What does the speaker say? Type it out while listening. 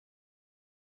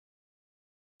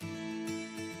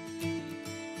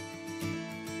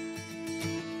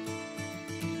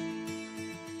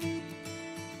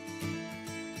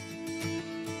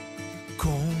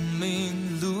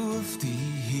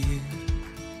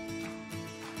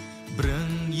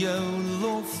jou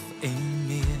lof en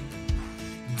meer.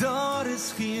 Daar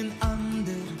is geen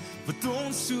ander wat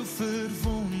ons so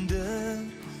verwonder.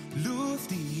 Loof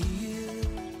die Heer.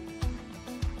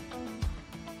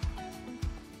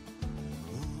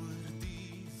 Hoor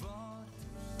die water.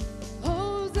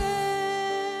 Hosanna,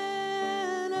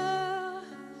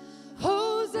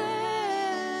 Hosanna,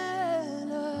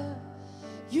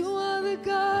 you are the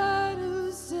God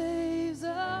who saves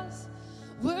us,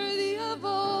 worthy of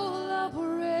all our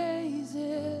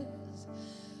praises.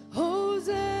 Hosanna,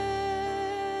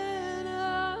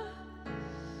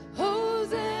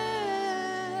 Hosanna,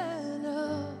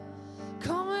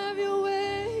 come have your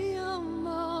way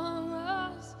among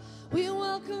us. We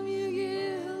welcome you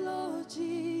here, Lord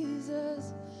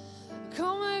Jesus.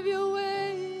 Come have your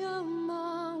way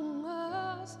among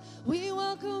us. We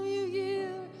welcome you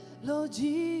here, Lord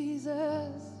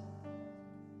Jesus.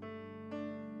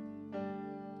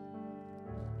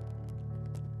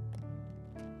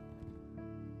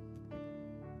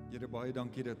 Here, baie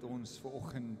dankie dat ons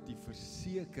vanoggend die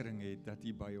versekering het dat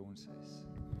U by ons is.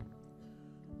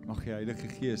 Mag die Heilige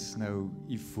Gees nou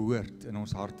U woord in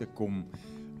ons harte kom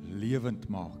lewend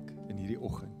maak in hierdie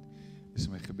oggend. Dis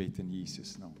my gebed in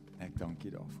Jesus naam. Ek dank U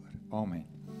daarvoor. Amen.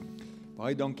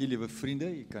 Baie dankie, liewe vriende,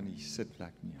 jy kan die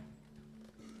sitplek neem.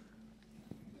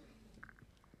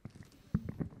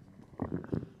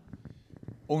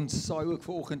 Ons saai ook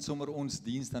vanoggend sommer ons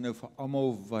diens dan nou vir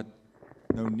almal wat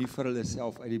nou nie vir hulle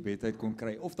self uit die bed uit kon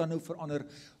kry, of dan nou vir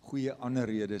goeie ander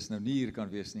redes nou nie hier kan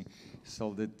wees nie,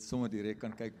 sal dit sommer direk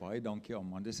kan kyk. Baie dankie,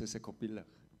 Amandus is ek op die lig.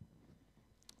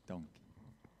 Dankie.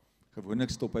 Gewoonlik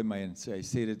stop hy my en sê, hy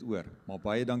sê dit oor, maar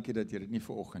baie dankie dat jy dit nie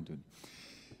vanoggend doen.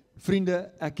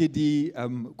 Vriende, ek het die,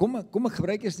 kom ek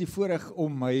gebruik eers die voorreg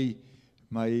om my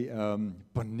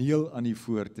paneel aan die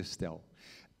voor te stel.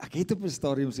 Ek het op 'n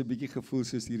stadium so 'n bietjie gevoel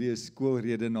soos hierdie is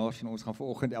skoolredenaars en ons gaan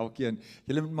vanoggend elkeen,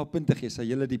 julle moet maar punte gee, sal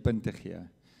julle die punte gee.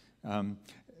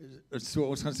 So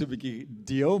ons gaan so 'n bietjie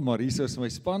deel, maar hier is my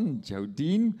span,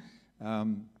 Joudien,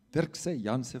 Dirkse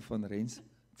Janse van Rens,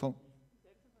 van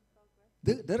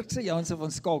Dirkse Janse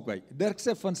van Skalkwyk,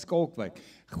 Dirkse van Skalkwyk,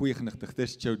 goeie genigtig,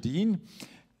 dis Joudien,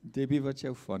 Debbie wat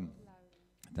jou van?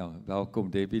 Nou,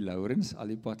 welkom Debbie Lourens, al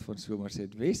die pad van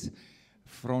Somerset Wes,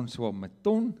 François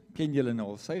Meton, ken julle nou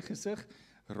al sy gesig,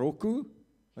 Rocco,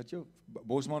 wat jou,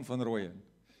 Bosman van Rooyen,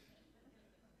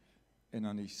 en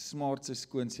dan die smartste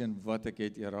skoonseun wat ek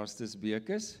het, Erastus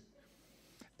Bekes,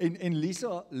 en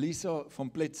Lisa van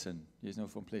Pletsen, jy is nou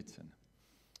van Pletsen,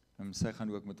 sy gaan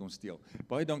ook met ons deel.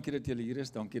 Baie dankie dat julle hier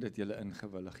is, dankie dat julle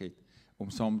ingewillig het, om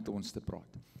saam met ons te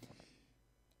praat.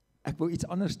 Ek wil iets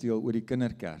anders deel oor die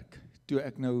kinderkerk, toe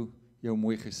ek nou jou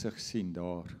mooi gesig sien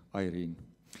daar, Irene.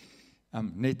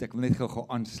 Ek wil net gou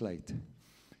aansluit.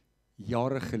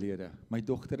 Jare gelede, my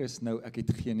dogter is nou, ek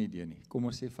het geen idee nie, kom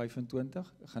ons sê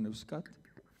 25, ek gaan nou skat.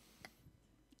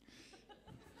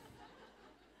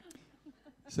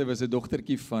 Sy was 'n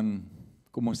dogtertjie van,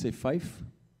 kom ons sê 5,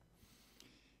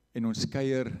 en ons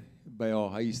kuier by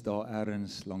haar huis daar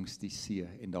ergens langs die see,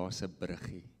 en daar's 'n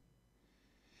bruggie.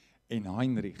 En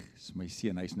Heinrich, is my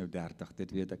seun, hy's nou 30,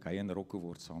 dit weet ek, hy en Rocco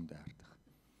word saam 30.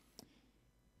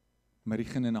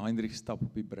 Marien en Heinrich stap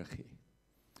op die bruggie,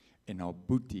 en haar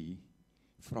boetie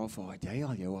vra vir haar, het jy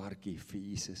al jou hartjie vir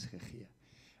Jesus gegee?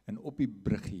 En op die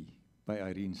bruggie by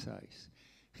Irene se huis,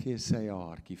 gee sy haar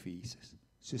hartjie vir Jesus,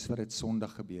 soos wat dit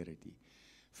Sondag gebeur het hier.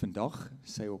 Vandag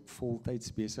sy op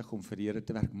voltyds besig om vir die Here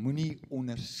te werk. Moenie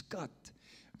onderskat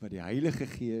wat die Heilige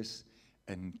Gees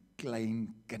in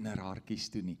klein kinderhartjies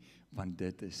doen nie, want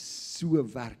dit is so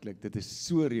werklik, dit is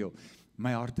so reël.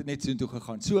 My hart het net so toe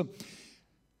gegaan. So,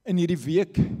 in hierdie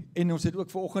week, en ons het ook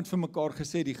vanoggend vir mekaar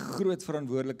gesê, die groot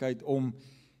verantwoordelikheid om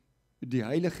die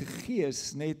Heilige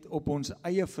Gees net op ons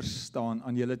eie verstaan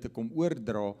aan julle te kom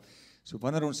oordra. So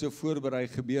wanneer ons so voorberei,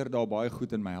 gebeur daar baie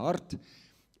goed in my hart,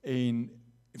 en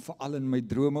veral in my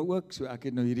drome ook. So ek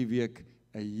het nou hierdie week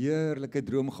 'n heerlike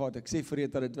droom gehad. Ek sê vir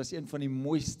julle dat dit was een van die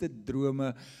mooiste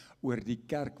drome oor die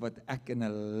kerk wat ek in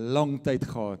 'n lang tyd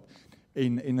gehad.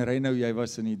 En Reino, jy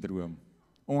was in die droom.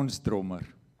 Ons drommer.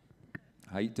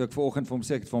 Toe ek vanoggend vir hom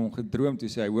sê, ek het van hom gedroom, toe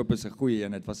sê hy, hoop is 'n goeie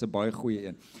een, dit was 'n baie goeie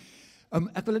een.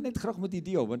 Ek wil dit net graag met u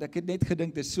deel, want ek het net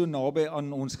gedink, dit is so naby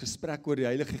aan ons gesprek oor die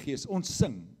Heilige Gees. Ons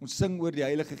sing oor die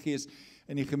Heilige Gees,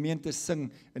 en die gemeente sing,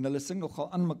 en hulle sing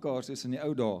nogal aan mekaar, soos in die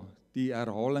ou dae, die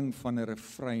herhaling van 'n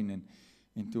refrein,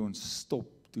 en toe ons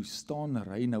stop, toe staan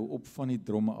hy nou op van die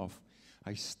dromme af,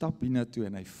 hy stap hiernatoe,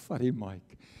 en hy vat die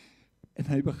mic, en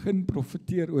hy begin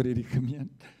profeteer oor hierdie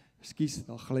gemeente. Ekskuus,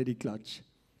 daar gly die klats.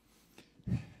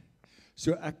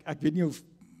 So ek weet nie of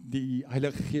die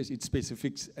Heilige Gees iets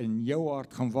spesifieks in jou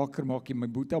hart gaan wakker maak in my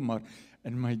boeta, maar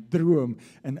in my droom,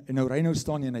 en nou Reino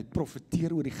staan en hy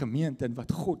profeteer oor die gemeente en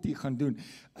wat God hier gaan doen.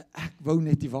 Ek wou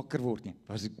net nie wakker word nie.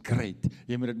 Was great.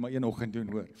 Jy moet dit maar een oggend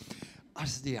doen, hoor.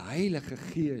 As die Heilige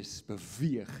Gees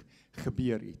beweeg,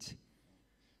 gebeur iets.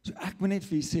 So ek moet net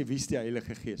vir julle sê, wie is die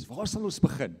Heilige Gees? Waar sal ons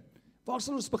begin? Waar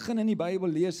sal ons begin in die Bybel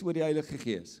lees oor die Heilige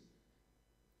Gees?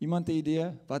 Iemand 'n idee?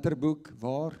 Watter boek?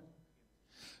 Waar?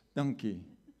 Dankie.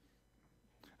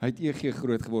 Hy het EG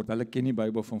groot geword. Hulle ken die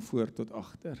Bybel van voor tot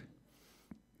agter.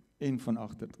 En van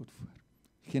agter tot voor.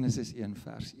 Genesis 1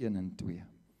 vers 1 en 2.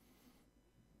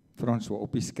 François,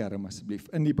 op die skerm asseblief.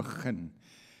 In die begin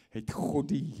het God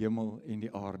die hemel en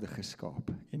die aarde geskaap.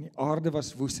 En die aarde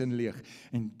was woes en leeg.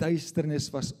 En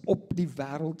duisternis was op die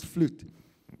wêreld vloed.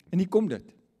 En hier kom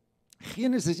dit.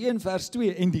 Genesis 1 vers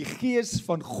 2. En die Gees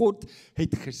van God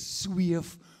het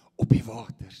gesweef op die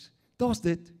waters. Daar's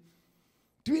dit.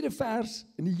 Tweede vers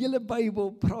in die hele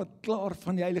Bybel praat klaar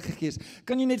van die Heilige Gees.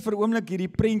 Kan jy net vir 'n oomblik hierdie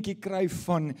prentjie kry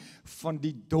van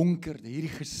die donkerte,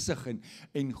 hierdie gesig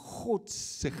en God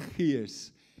se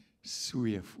Gees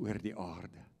sweef oor die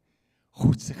aarde.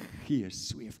 God se Gees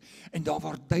sweef. En daar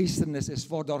waar duisternis is,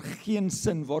 waar daar geen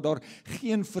sin, waar daar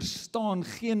geen verstaan,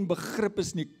 geen begrip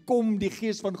is nie, kom die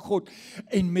Gees van God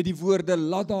en met die woorde,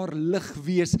 laat daar lig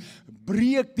wees,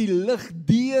 breek die lig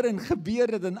deur en gebeur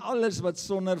dit en alles wat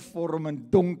sonder vorm en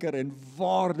donker en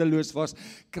waardeloos was,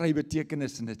 kry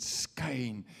betekenis en dit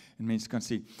skyn. En mense kan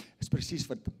sê, is presies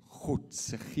wat God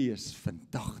se Gees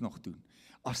vandag nog doen.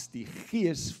 As die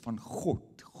Gees van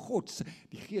God,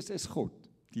 die Gees is God,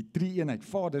 die drie eenheid,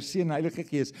 Vader, Seun, Heilige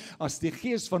Gees, as die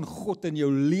Gees van God in jou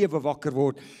lewe wakker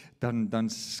word, dan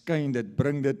skyn dit,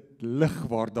 bring dit lig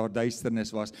waar daar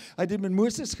duisternis was. Hy het dit met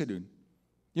Moses gedoen.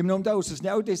 Jy moet onthou, soos in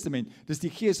die Ou Testament, dis die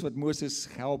Gees wat Moses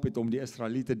gehelp het om die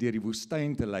Israeliete deur die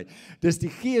woestyn te lei. Dis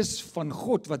die Gees van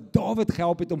God wat Dawid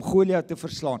gehelp het om Goliat te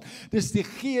verslaan. Dis die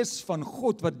Gees van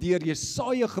God wat deur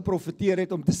Jesaja geprofeteer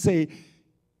het om te sê,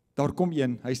 daar kom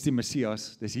een, hy is die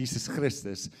Messias, dis Jesus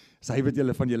Christus, is hy wat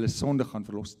julle van julle sonde gaan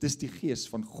verlos. Dis die Gees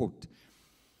van God.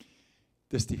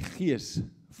 Dis die Gees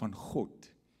van God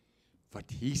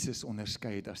wat Jesus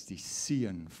onderskei het as die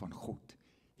Seun van God.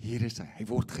 Hier is hy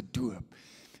word gedoop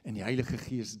en die Heilige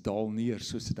Gees daal neer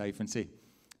soos dit hy van sê,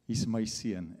 hier's my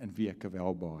Seun in wie ek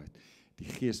welbehaag het. Die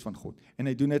Gees van God. En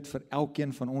hy doen dit vir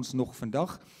elkeen van ons nog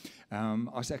vandag.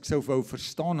 As ek sou wou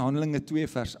verstaan, Handelinge 2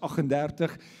 vers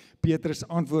 38, Petrus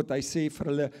antwoord, hy sê vir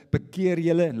hulle, bekeer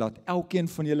julle en laat elkeen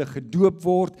van julle gedoop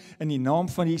word in die naam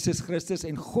van Jesus Christus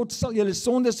en God sal julle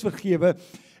sondes vergewe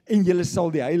en julle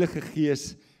sal die Heilige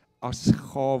Gees as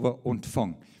gawe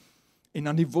ontvang. En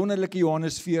dan die wonderlike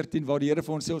Johannes 14 waar die Here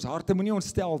vir ons sê, ons harte moenie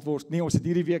ontsteld word nie, ons het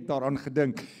hierdie week daaraan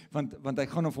gedink, want hy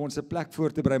gaan om vir ons 'n plek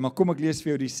voor te berei, maar kom ek lees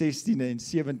vir jou die 16de en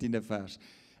 17de vers.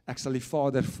 Ek sal die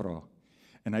Vader vra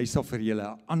en hy sal vir julle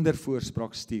 'n ander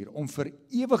voorspraak stuur om vir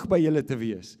ewig by julle te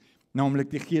wees, naamlik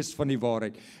die Gees van die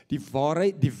waarheid. Die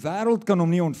waarheid, die wêreld kan hom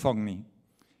nie ontvang nie,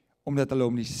 omdat hulle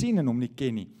hom nie sien en hom nie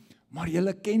ken nie, maar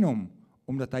julle ken hom,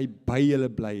 omdat hy by julle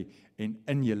bly en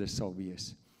in julle sal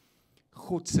wees.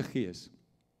 God se Gees,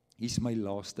 hier's my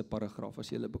laaste paragraaf, as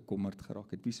julle bekommerd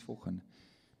geraak het, wie's volgende?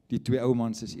 Die twee ou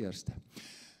mans is eerste.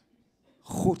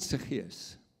 God se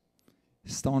Gees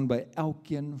staan by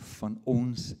elkeen van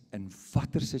ons in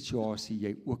watter situasie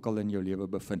jy ook al in jou lewe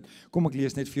bevind. Kom ek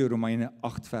lees net vir jou Romeine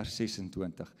 8 vers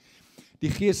 26. Die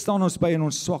Gees staan ons by in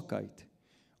ons swakheid.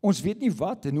 Ons weet nie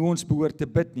wat en hoe ons behoort te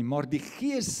bid nie, maar die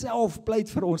Gees self pleit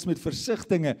vir ons met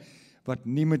versigtinge wat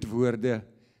nie met woorde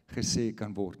gesê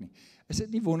kan word nie. Is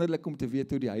dit nie wonderlik om te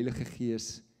weet hoe die Heilige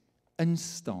Gees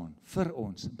instaan vir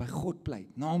ons, by God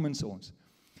pleit, namens ons?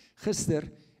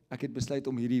 Gister, ek het besluit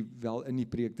om hierdie wel in die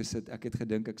preek te sit, ek het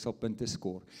gedink ek sal punte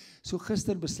skoor. So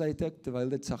gister besluit ek, terwyl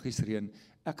dit saggies reën,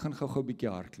 ek gaan gou-gou 'n bietjie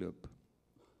hardloop.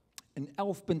 En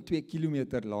 11.2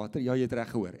 kilometer later, ja jy het reg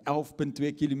gehoor,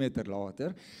 11.2 kilometer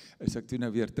later, is ek toe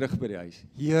nou weer terug by die huis.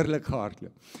 Heerlik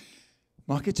gehardloop.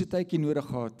 Maar ek het so tydjie nodig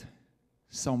gehad,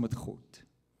 saam met God.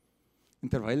 En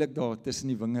terwyl ek daar tussen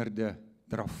die wingerde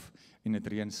draf, en het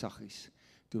reën saggies,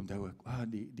 toe onthou ek,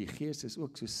 die Gees is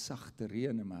ook so sagte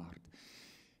reën in my hart.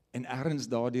 En ergens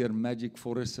daardeur Magic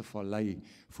Forest se vallei,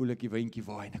 voel ek die windjie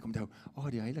waai, en ek onthou,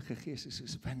 die Heilige Gees is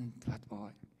soos wind wat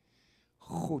waai.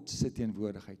 God se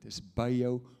teenwoordigheid is by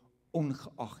jou,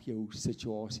 ongeag jou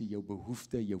situasie, jou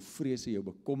behoefte, jou vrese, jou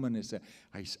bekommernisse,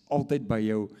 hy is altyd by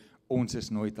jou, ons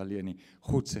is nooit alleen nie.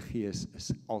 God se Gees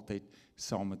is altyd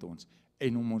saam met ons.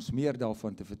 En om ons meer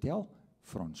daarvan te vertel,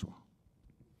 François.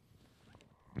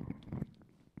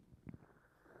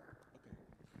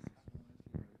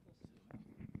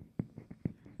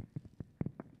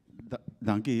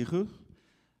 Dankie Hugo.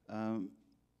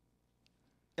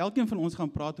 Elkeen van ons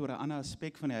gaan praat oor 'n ander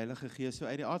aspek van die Heilige Gees. So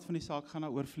uit die aard van die saak gaan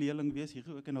daar oorvleeling wees.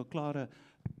 Hugo, ek het nou klaar 'n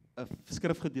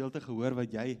skrifgedeelte gehoor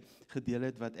wat jy gedeel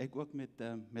het, wat ek ook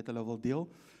met hulle wil deel.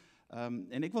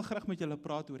 En ek wil graag met julle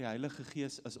praat oor die Heilige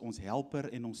Gees as ons helper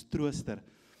en ons trooster.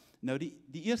 Nou die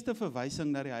eerste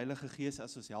verwysing na die Heilige Gees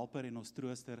as ons helper en ons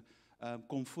trooster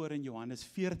kom voor in Johannes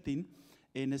 14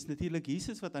 en is natuurlik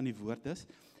Jesus wat aan die woord is.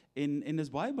 En is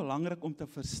baie belangrik om te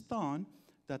verstaan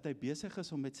dat hy besig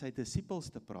is om met sy disippels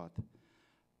te praat.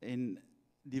 En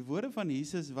die woorde van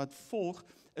Jesus wat volg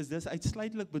is dus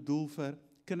uitsluitlik bedoel vir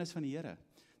kinders van die Here.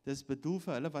 Dis bedoel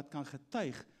vir hulle wat kan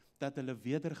getuig dat hulle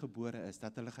wedergebore is,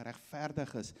 dat hulle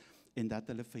geregverdig is en dat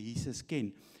hulle vir Jesus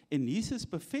ken. En Jesus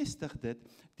bevestig dit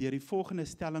deur die volgende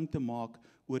stelling te maak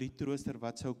oor die trooster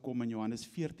wat sou kom in Johannes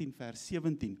 14 vers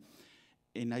 17.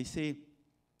 En hy sê,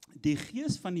 die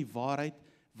gees van die waarheid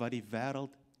wat die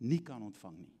wêreld nie kan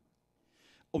ontvang nie.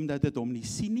 Omdat dit hom nie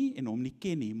sien nie en hom nie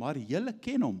ken nie, maar julle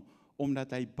ken hom,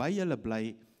 omdat hy by julle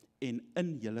bly en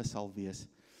in julle sal wees.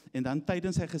 En dan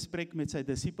tydens sy gesprek met sy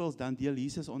disippels, dan deel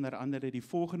Jesus onder andere die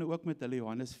volgende ook met hulle,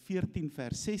 Johannes 14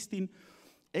 vers 16,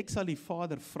 ek sal die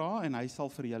Vader vra en hy sal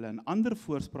vir julle 'n ander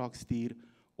voorspraak stuur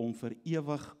om vir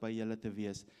ewig by julle te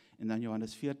wees. En dan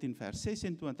Johannes 14 vers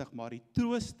 26, maar die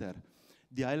trooster,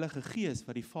 die Heilige Gees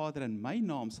wat die Vader in my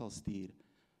naam sal stuur,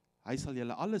 hy sal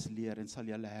julle alles leer en sal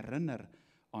julle herinner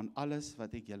aan alles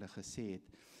wat ek julle gesê het.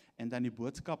 En dan die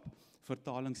boodskap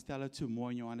vertaling stel dit so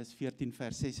mooi in Johannes 14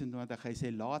 vers 26, hy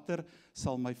sê, later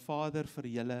sal my Vader vir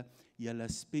julle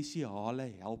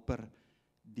spesiale helper,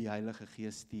 die Heilige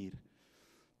Gees stuur.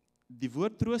 Die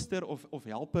woord trooster of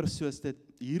helper, soos dit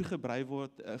hier gebruik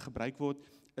word,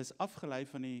 is afgelei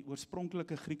van die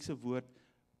oorspronklike Griekse woord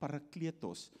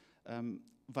parakletos,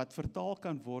 wat vertaal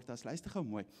kan word as, luister gou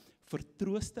mooi,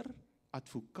 vertrooster,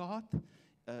 advokaat,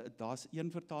 daar's een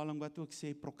vertaling wat ook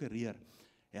sê prokureur,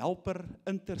 helper,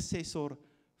 intercessor,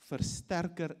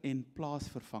 versterker en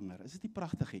plaasvervanger. Is dit nie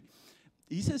pragtig nie?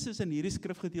 Jesus is in hierdie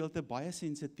skrifgedeelte baie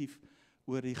sensitief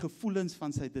oor die gevoelens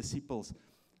van sy disippels,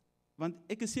 want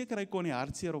ek is seker hy kon die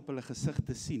hartseer op hulle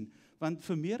gesigte sien, want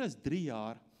vir meer as 3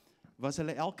 jaar was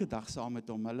hulle elke dag saam met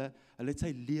hom, hulle het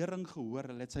sy lering gehoor,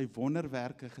 hulle het sy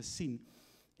wonderwerke gesien,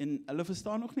 en hulle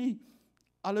verstaan nog nie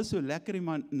alles so lekker nie,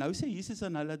 maar nou sê Jesus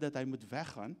aan hulle dat hy moet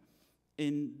weggaan,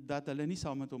 en dat hulle nie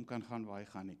saam met hom kan gaan waar hy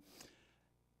gaan nie.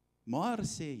 Maar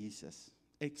sê Jesus,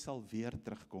 ek sal weer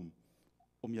terugkom,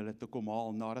 om julle te kom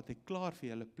haal, nadat ek klaar vir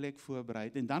julle plek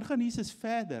voorbereid, en dan gaan Jesus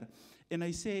verder, en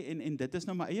hy sê, en dit is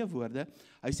nou my eie woorde,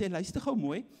 hy sê, luister gou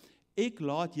mooi, ek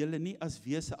laat julle nie as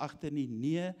wese agter nie,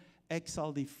 nee, ek sal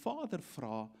die Vader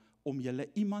vra, om julle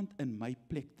iemand in my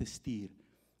plek te stuur,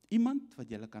 iemand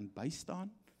wat julle kan bystaan,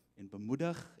 en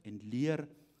bemoedig, en leer,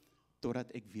 totdat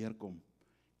ek weer kom,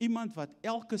 iemand wat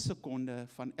elke sekonde,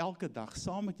 van elke dag,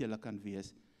 saam met julle kan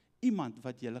wees, iemand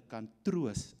wat julle kan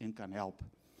troos, en kan help.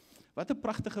 Wat 'n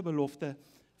pragtige belofte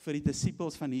vir die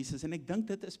disippels van Jesus, en ek dink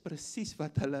dit is presies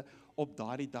wat hulle op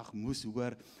daardie dag moes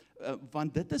hoor,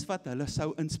 want dit is wat hulle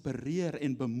sou inspireer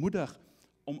en bemoedig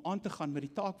om aan te gaan met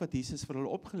die taak wat Jesus vir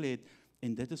hulle opgelê het,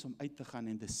 en dit is om uit te gaan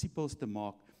en disippels te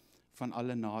maak van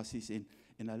alle nasies,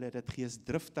 en hulle het dit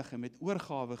geesdriftig en met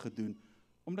oorgawe gedoen,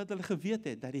 omdat hulle geweet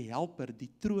het dat die helper, die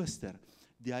trooster,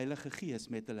 die Heilige Gees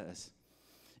met hulle is.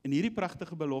 En hierdie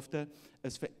pragtige belofte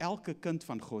is vir elke kind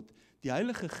van God. Die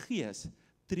Heilige Gees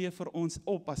tree vir ons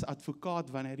op as advokaat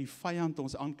wanneer die vyand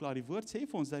ons aanklaar. Die woord sê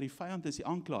vir ons dat die vyand is die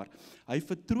aanklaer. Hy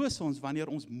vertroos ons wanneer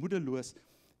ons moedeloos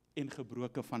en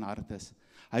gebroke van hart is.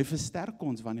 Hy versterk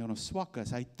ons wanneer ons swak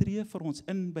is. Hy tree vir ons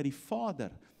in by die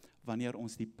Vader wanneer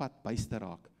ons die pad byster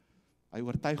raak. Hy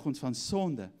oortuig ons van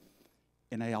sonde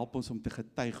en hy help ons om te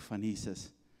getuig van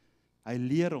Jesus. Hy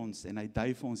leer ons en hy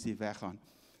dui vir ons die weg aan.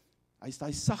 Hy is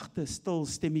daai sagte, stil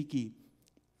stemmetjie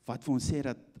wat vir ons sê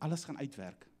dat alles gaan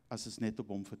uitwerk as ons net op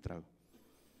hom vertrou.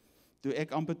 Toe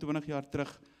ek amper 20 jaar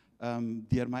terug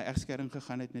deur my egskeiding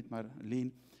gegaan het met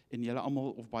Marlene, en julle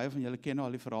almal of baie van julle ken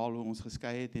al die verhaal hoe ons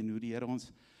geskei het en hoe die Here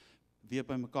ons weer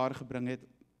by mekaar gebring het.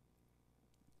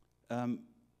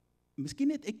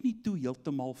 Miskien het ek nie toe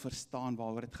heeltemal verstaan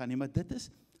waaroor dit gaan nie, maar dit is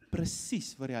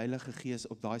presies wat die Heilige Gees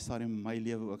op daai stadium in my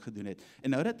lewe ook gedoen het.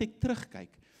 En nou dat ek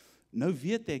terugkyk, nou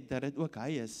weet ek dat dit ook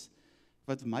hy is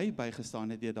wat my bygestaan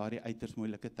het deur daardie uiters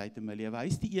moeilike tyd in my lewe. Hy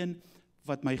is die een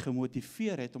wat my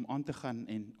gemotiveer het om aan te gaan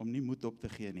en om nie moed op te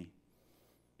gee nie.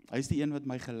 Hy is die een wat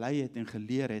my gelei het en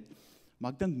geleer het,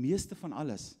 maar ek dink meeste van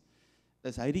alles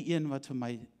is hy die een wat vir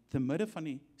my te midde van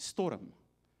die storm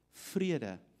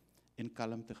vrede en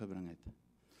kalmte gebring het.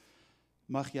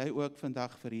 Mag jy ook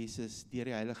vandag vir Jesus deur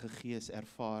die Heilige Gees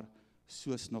ervaar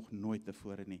soos nog nooit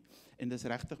tevore nie. En dis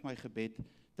regtig my gebed,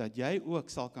 dat jy ook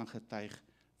sal kan getuig,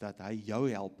 dat hy jou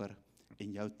helper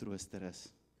en jou trooster is.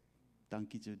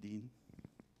 Dankie Jodien.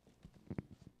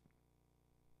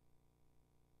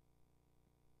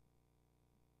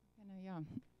 Nou ja,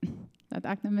 dat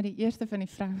ek nou met die eerste van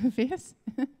die vroue wees.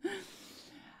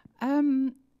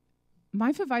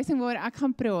 My verwysing waar ek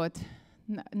gaan praat,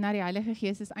 na die Heilige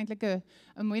Gees is eintlik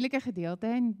 'n moeilike gedeelte,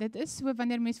 en dit is so,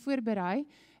 wanneer mens voorberei,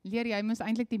 leer jy mos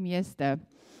eintlik die meeste.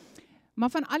 Maar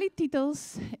van al die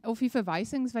titels, of die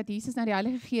verwysings wat Jesus na die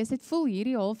Heilige Gees het, voel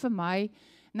hierdie half vir my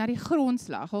na die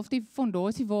grondslag, of die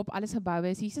fondasie waarop alles gebou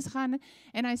is. Jesus gaan,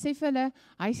 en hy sê vir hulle,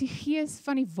 hy is die Gees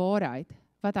van die waarheid,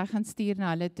 wat hy gaan stuur na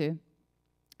hulle toe.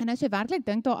 En as jy werklik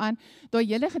dink daaraan, daai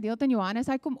hele gedeelte in Johannes,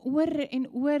 hy kom oor en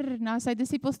oor na sy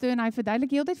disippels toe, en hy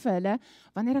verduidelik heeltyd vir hulle,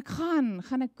 wanneer ek gaan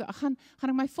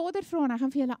ek my Vader vra, en hy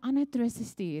gaan vir julle ander trooste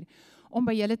stuur, om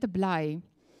by julle te bly.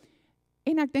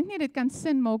 En ek dink nie dit kan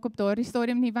sin maak op daardie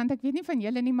stadium nie, want ek weet nie van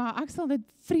julle nie, maar ek sal dit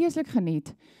vreeslik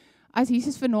geniet, as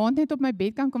Jesus vanaand net op my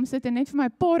bed kan kom sit, en net vir my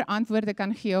 'n paar antwoorde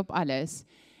kan gee op alles.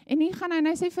 En hier gaan hy, en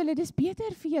hy sê vir hulle, dis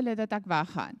beter vir julle dat ek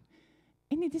weggaan.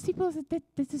 En die disippels,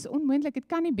 dit is onmoontlik, dit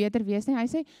kan nie beter wees nie. Hy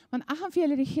sê, want ek gaan vir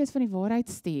julle die Gees van die waarheid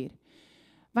stuur.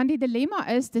 Want die dilemma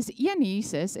is, dis een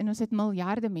Jesus, en ons het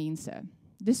miljarde mense.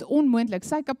 Dis onmoontlik,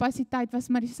 sy kapasiteit was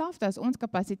maar dieselfde as ons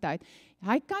kapasiteit.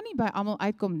 Hy kan nie by almal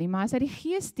uitkom nie, maar as hy die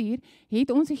Gees stuur, het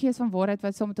ons die Gees van waarheid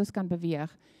wat saam met ons kan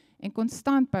beweeg, en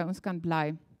konstant by ons kan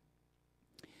bly.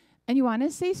 In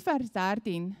Johannes 6 vers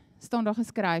 13 staan daar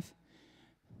geskryf,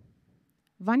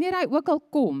 wanneer hy ook al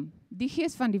kom, die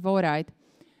Gees van die waarheid,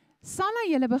 sal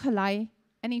hy julle begelei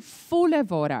in die volle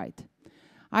waarheid.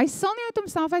 Hy sal nie uit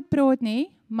homself uit praat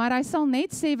nie, maar hy sal net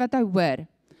sê wat hy hoor.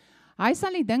 Hy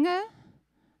sal die dinge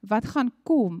wat gaan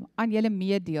kom aan julle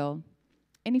meedeel.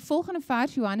 En die volgende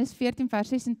vers, Johannes 14 vers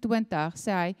 26,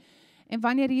 sê hy, en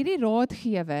wanneer hierdie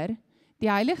raadgewer, die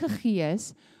Heilige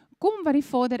Gees, kom wat die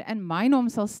Vader in my naam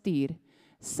sal stuur,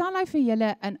 sal hy vir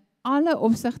julle in alle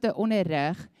opsigte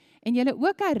onderrig, en julle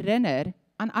ook herinner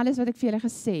aan alles wat ek vir julle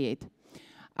gesê het.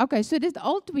 Okay, so dit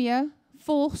albei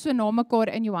volg so na mekaar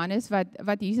in Johannes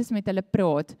wat Jesus met hulle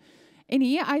praat. En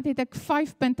hieruit het ek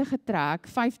 5 punte getrek,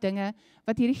 5 dinge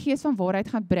wat hierdie Gees van waarheid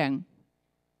gaan bring.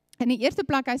 In die eerste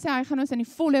plek, hy sê hy gaan ons in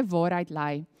die volle waarheid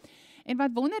lei. En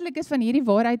wat wonderlik is van hierdie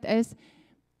waarheid is,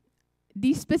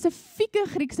 die spesifieke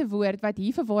Griekse woord wat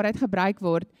hier vir waarheid gebruik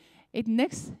word, het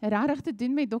niks regtig te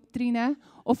doen met doktrine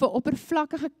of 'n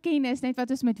oppervlakkige kennis net wat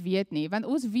ons moet weet nie, want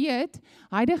ons weet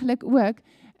heiliglik ook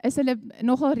is hulle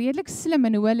nogal redelik slim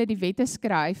in hoe hulle die wette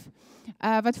skryf.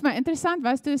 Wat vir my interessant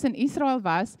was toe ons in Israel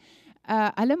was,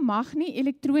 hulle mag nie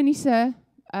elektroniese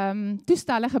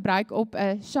toestelle gebruik op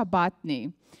 'n Sabbat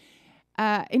nie.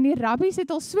 En die rabbies het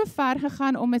al so ver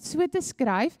gegaan om dit so te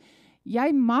skryf,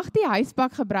 jy mag die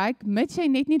huisbak gebruik, mits jy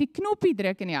net nie die knoppie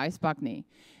druk in die huisbak nie.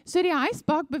 So die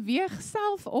huisbak beweeg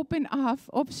self op en af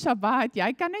op Shabbat,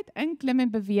 jy kan net inklim en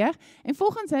beweeg, en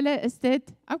volgens hulle is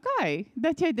dit okay,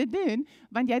 dat jy dit doen,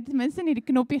 want jy het ten minste nie die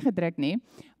knoppie gedruk nie.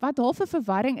 Wat half 'n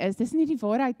verwarring is, dis nie die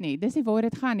waarheid nie, dis die waar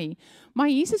dit gaan nie. Maar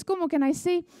Jesus kom ook en hy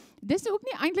sê, dis ook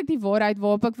nie eintlik die waarheid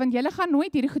waarop ek, want julle gaan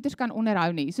nooit hierdie goeders kan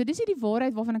onderhou nie. So dis nie die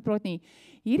waarheid waarvan ek praat nie.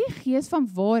 Hierdie Gees van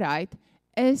waarheid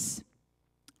is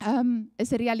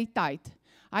 'n realiteit.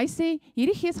 Hy sê,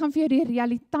 hierdie Gees gaan vir jou die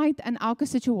realiteit in elke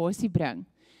situasie bring.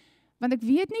 Want ek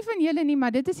weet nie van julle nie,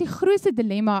 maar dit is die grootste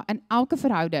dilemma in elke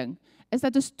verhouding, is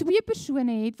dat ons 2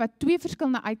 persone het wat 2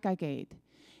 verskillende uitkyke het.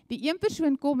 Die een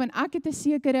persoon kom en ek het 'n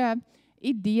sekere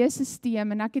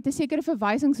idee-sisteem en ek het 'n sekere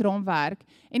verwysingsraamwerk,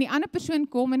 en die ander persoon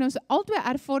kom en ons albei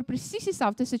ervaar presies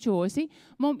dieselfde situasie,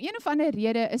 maar om een of ander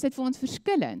rede is dit vir ons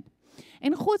verskillend.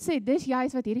 En God sê, dis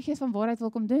juist wat hierdie Gees van waarheid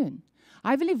wil kom doen.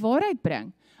 Hy wil die waarheid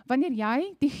bring. Wanneer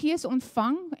jy die Gees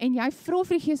ontvang en jy vra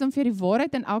vir die Gees om vir die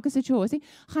waarheid in elke situasie,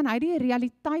 gaan hy die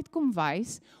realiteit kom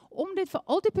wys om dit vir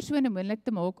al die persone moontlik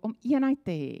te maak om eenheid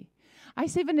te hê. Hy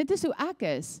sê, want dit is hoe ek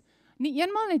is. Nie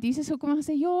eenmaal het Jesus gekom en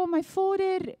gesê, ja, my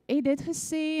Vader het dit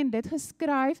gesê en dit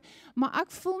geskryf, maar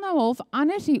ek voel nou half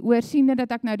anders hieroor siende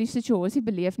dat ek nou die situasie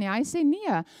beleef nie. Hy sê,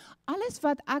 nee, alles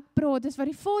wat ek praat is wat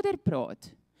die Vader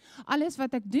praat. Alles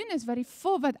wat ek doen is wat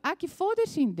ek die Vader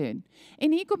sien doen.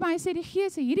 En hier kom hy sê die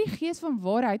Gees, hierdie Gees van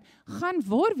waarheid gaan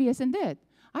waar wees in dit.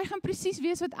 Hy gaan presies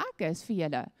wees wat ek is vir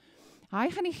julle. Hy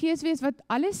gaan die Gees wees wat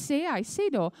alles sê, hy sê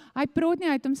daar, hy praat nie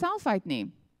uit homself uit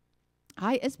nie.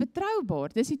 Hy is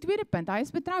betroubaar, dis die tweede punt, hy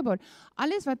is betroubaar.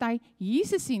 Alles wat hy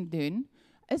Jesus sien doen,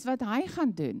 is wat hy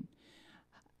gaan doen.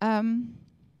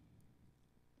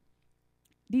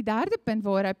 Die derde punt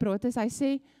waar hy praat is, hy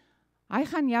sê, hy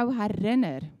gaan jou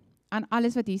herinner aan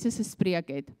alles wat Jesus gespreek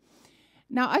het.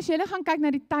 Nou, as julle gaan kyk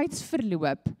na die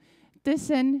tydsverloop,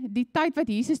 tussen die tyd wat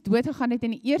Jesus doodgegaan het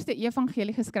en die eerste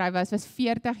evangelie geskryf was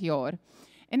 40 jaar.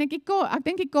 En ek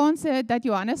dink die kans dat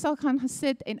Johannes sal gaan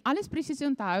gesit en alles presies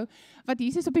onthou wat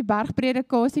Jesus op die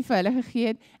bergpredikasie vir hulle gegee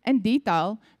het in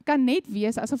detail, kan net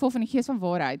wees as gevolg van die gees van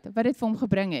waarheid, wat dit vir hom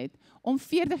gebring het. Om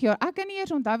 40 jaar, ek kan nie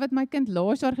eers onthou wat my kind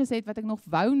laas jaar gesê het, wat ek nog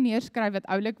wou neerskryf, wat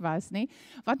oulik was, nie?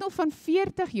 Wat nog van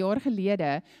 40 jaar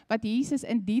gelede, wat Jesus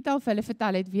in detail vir hulle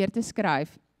vertel het, weer te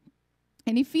skryf.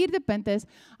 En die vierde punt is,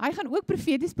 hy gaan ook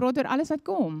profeties praat oor alles wat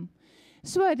kom.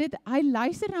 So, hy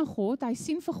luister na God, hy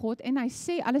sien vir God, en hy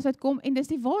sê alles wat kom, en dis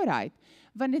die waarheid,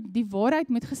 want die waarheid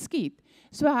moet geskied.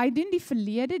 So, hy doen die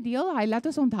verlede deel, hy laat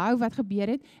ons onthou wat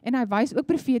gebeur het, en hy wys ook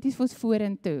profeties vir ons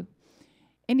vorentoe.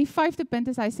 En die vyfde punt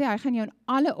is, hy sê, hy gaan jou in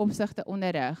alle opsigte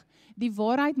onderrig. Die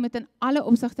waarheid moet in alle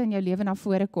opsigte in jou lewe na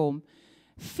vore kom.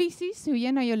 Fisies, hoe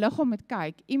jy na jou liggaam moet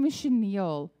kyk,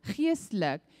 emosioneel,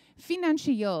 geestelik,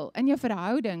 finansiëel, in jou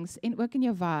verhoudings en ook in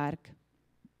jou werk.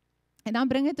 En dan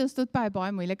bring dit ons tot by 'n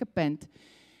baie moeilike punt.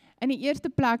 In die eerste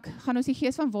plek gaan ons die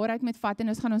gees van waarheid met vat en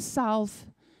ons gaan onsself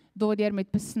daardeur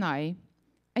met besny.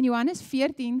 In Johannes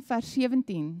 14 vers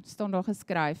 17 staan daar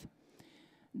geskryf: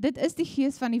 Dit is die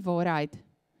gees van die waarheid.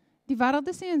 Die wêreld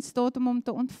is nie in staat om hom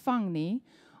te ontvang nie,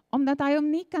 omdat hy hom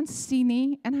nie kan sien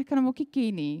nie en hy kan hom ook nie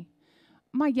ken nie.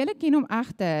 Maar julle ken hom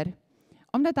egter,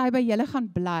 omdat hy by julle gaan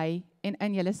bly en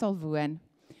in julle sal woon.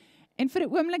 En vir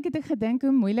 'n oomblik het ek gedink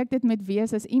hoe moeilik dit moet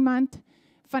wees as iemand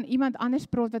van iemand anders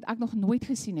praat wat ek nog nooit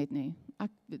gesien het nie.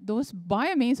 Daar's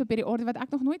baie mense op hierdie aarde wat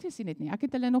ek nog nooit gesien het nie. Ek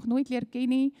het hulle nog nooit leer ken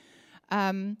nie.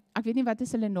 Ek weet nie wat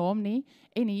is hulle naam nie.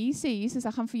 En hier sê Jesus,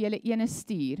 ek gaan vir julle ene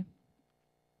stuur.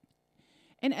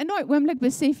 En in daai oomblik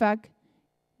besef ek,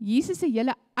 Jesus se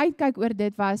hele uitkyk oor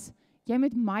dit was, jy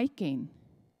moet my ken.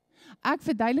 Ek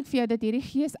verduidelik vir jou dat hierdie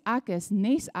gees ek is,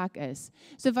 nes ek is.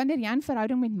 So wanneer jy in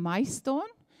verhouding met my staan,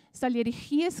 sal jy die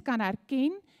gees kan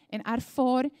herken en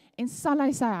ervaar en sal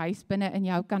hy sy huis binne in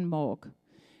jou kan maak.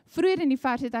 Vroeër in die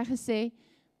vers het hy gesê,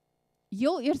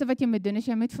 heel eerste wat jy moet doen is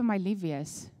jy moet vir my lief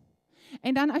wees.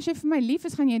 En dan as jy vir my lief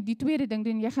is, gaan jy die tweede ding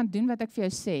doen, jy gaan doen wat ek vir jou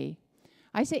sê.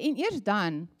 Hy sê, en eers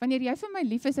dan, wanneer jy vir my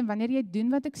lief is en wanneer jy doen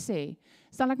wat ek sê,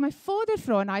 sal ek my Vader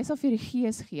vra en hy sal vir die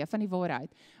gees gee van die waarheid,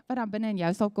 wat dan binne in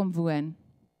jou sal kom woon.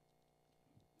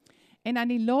 En dan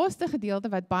die laaste gedeelte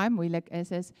wat baie moeilik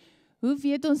is, hoe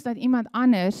weet ons dat iemand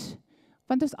anders,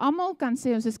 want ons almal kan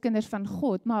sê ons is kinders van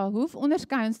God, maar hoe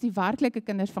onderskei ons die werklike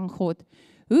kinders van God?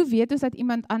 Hoe weet ons dat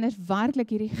iemand anders werklik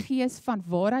hierdie gees van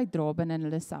waarheid dra binne in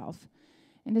hulle self?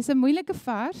 En dis 'n moeilike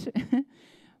vers,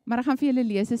 maar ek gaan vir julle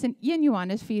lees, dis in 1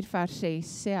 Johannes 4 vers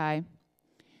 6, sê hy,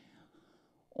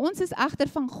 Ons is egter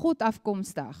van God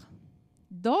afkomstig.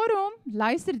 Daarom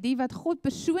luister die wat God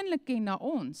persoonlik ken na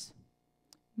ons.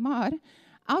 Maar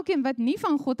elkeen wat nie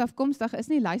van God afkomstig is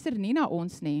nie, luister nie na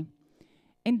ons nie.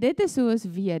 En dit is hoe ons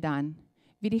weet dan,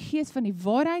 wie die gees van die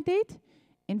waarheid het,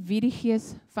 en wie die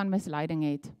gees van misleiding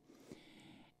het.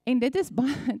 En dit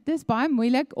is baie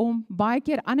moeilik om baie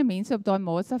keer ander mense op daai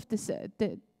maatstaf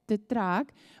te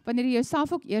trek, wanneer jy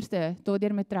jouself ook eers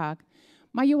daardeur moet trek.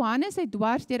 Maar Johannes het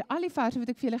dwars deur al die verse wat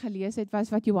ek vir julle gelees het, was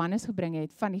wat Johannes gebring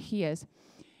het van die gees.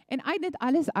 En uit dit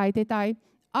alles uit het hy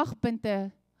 8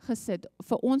 punte gesit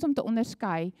vir ons om te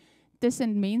onderskei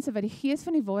tussen mense wat die gees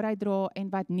van die waarheid dra en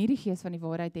wat nie die gees van die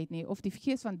waarheid het nie, of die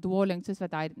gees van dwaling, soos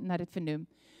wat hy na dit vernoem.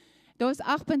 Daar is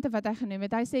 8 punte wat hy genoem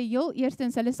het. Hy sê heel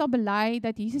eerstens, hulle sal bely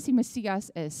dat Jesus die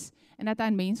Messias is en dat hy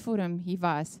in mensvorm hier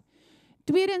was.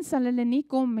 Tweedens sal hulle nie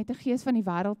kom met 'n gees van die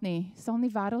wêreld nie, sal nie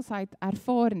wêreldsheid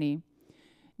ervaar nie.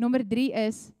 Nommer 3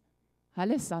 is,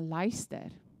 hulle sal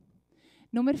luister.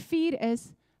 Nommer 4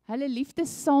 is, hulle liefde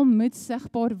sal moet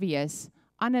sigbaar wees,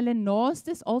 aan hulle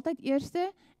naastes altyd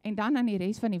eerste, en dan aan die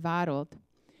res van die wêreld.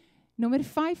 Nommer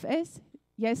 5 is,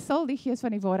 jy sal die gees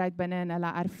van die waarheid binne in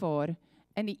hulle ervaar,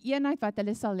 in die eenheid wat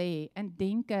hulle sal hê, in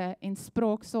denke en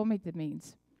spraak saam met die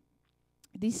mens.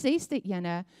 Die 6de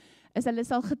ene, is hulle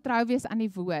sal getrou wees aan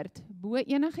die woord, bo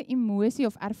enige emosie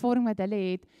of ervaring wat hulle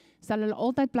het, sal hulle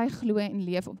altyd bly glo en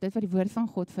leef op dit wat die woord van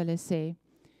God vir hulle sê.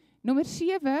 Nommer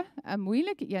 7, 'n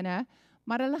moeilike ene,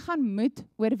 maar hulle gaan moet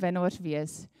oorwinnaars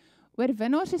wees.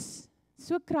 Oorwinnaars is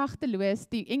so kragteloos,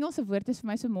 die Engelse woord is vir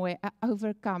my so mooi, 'n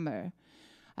overcomer.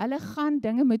 Hulle gaan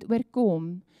dinge moet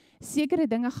oorkom. Sekere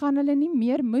dinge gaan hulle nie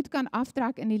meer moet kan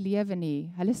aftrek in die lewe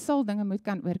nie. Hulle sal dinge moet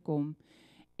kan oorkom.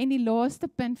 En die laaste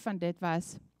punt van dit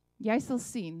was, jy sal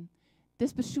sien,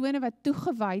 dis persone wat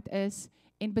toegewyd is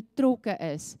en betrokke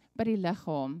is by die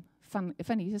liggaam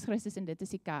van Jesus Christus, en dit is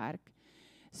die kerk.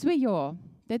 So ja,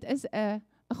 dit is 'n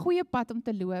goeie pad om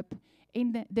te loop,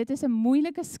 en dit is 'n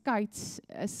moeilike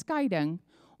skeiding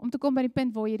om te kom by die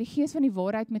punt waar jy die gees van die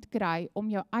waarheid moet kry, om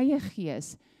jou eie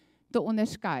gees te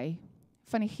onderskei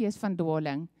van die gees van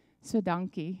dwaling. So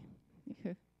dankie.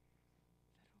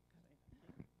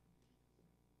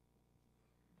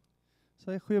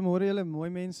 Goeiemôre julle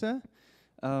mooi mense.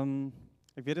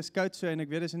 Ek weet dit is koud so en ek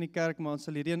weet dit is in die kerk, maar ons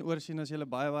sal hierdie in oorsien as julle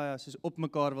baie soos op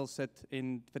mekaar wil sit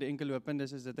en vir die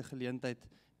enkellopendes is dit 'n geleentheid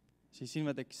as jy sien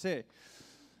wat ek sê.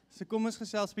 So kom ons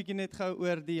gesels bietjie net gou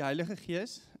oor die Heilige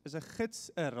Gees. Is 'n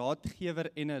gids, 'n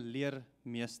raadgewer en 'n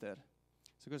leermeester.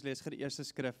 So ons lees gou die eerste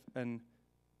skrif in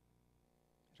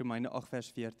Romeine 8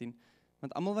 vers 14.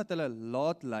 Want almal wat hulle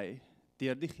laat lei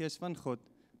deur die Gees van God,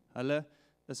 hulle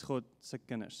is God se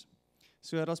kinders.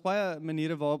 So daar's baie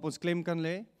maniere waarop ons klem kan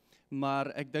lê,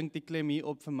 maar ek dink die klem hier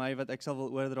op vir my wat ek sal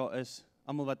wil oordra is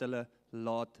almal wat hulle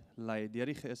laat lei deur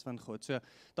die Gees van God. So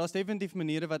daar's definitief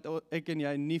maniere wat ek en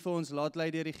jy nie vir ons laat lei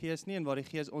deur die Gees nie en waar die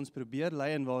Gees ons probeer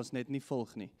lei en waar ons net nie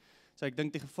volg nie. So ek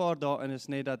dink die gevaar daarin is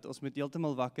net dat ons moet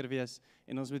heeltemal wakker wees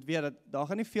en ons moet weet dat daar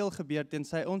gaan nie veel gebeur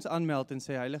tensy ons aanmeld en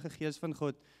sê Heilige Gees van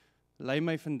God, lei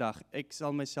my vandag. Ek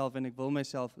sal myself en ek wil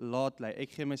myself laat lei.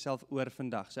 Ek gee myself oor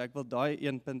vandag. So ek wil daai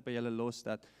een punt by julle los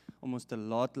dat om ons te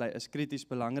laat lei is krities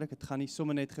belangrik. Dit gaan nie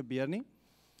sommer net gebeur nie.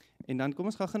 En dan kom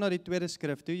ons gaan na die tweede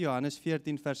skrif toe, Johannes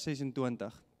 14 vers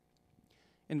 26.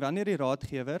 En wanneer die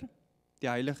raadgewer, die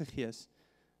Heilige Gees,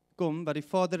 kom wat die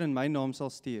Vader in my naam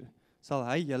sal stuur, sal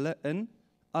hy julle in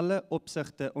alle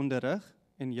opsigte onderrig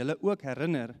en julle ook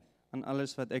herinner aan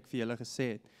alles wat ek vir julle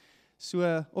gesê het. So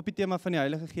op die tema van die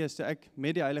Heilige Gees, toe ek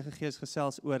met die Heilige Gees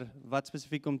gesels oor wat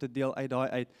spesifiek om te deel uit daai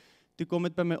uit, toe kom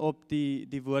dit by my op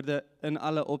die woorde in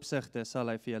alle opsigte sal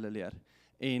hy vir julle leer.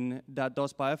 En dat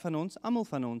daar's baie van ons, almal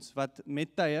van ons, wat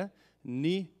met tye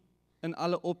nie in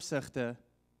alle opsigte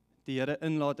die Here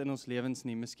inlaat in ons lewens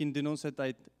nie. Miskien doen ons dit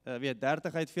uit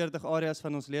 30 uit 40 areas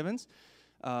van ons lewens.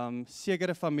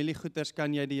 Sekere familiegoeders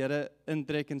kan jy die Here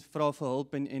intrek en vra vir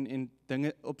hulp en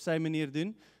dinge op sy manier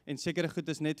doen. En sekere goed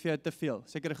is net vir jou te veel.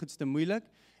 Sekere goed is te moeilik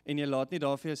en jy laat nie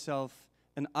daar vir jouself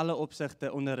in alle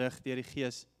opsigte onderrig deur die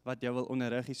Gees wat jou wil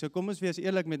onderrig. So kom ons wees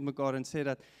eerlik met mekaar en sê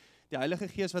dat die Heilige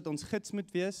Gees wat ons gids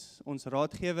moet wees, ons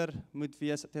raadgewer moet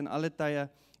wees ten alle tye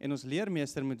en ons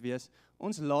leermeester moet wees,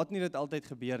 ons laat nie dit altyd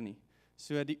gebeur nie.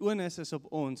 So die onus is op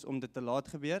ons om dit te laat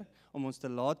gebeur, om ons te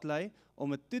laat lei, om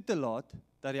dit toe te laat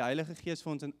dat die Heilige Gees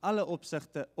vir ons in alle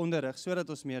opsigte onderrig, sodat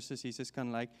ons meer soos Jesus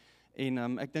kan lyk.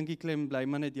 En ek dink die klem bly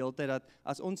maar net heeltyd dat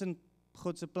as ons in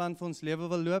God se plan vir ons lewe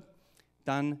wil loop,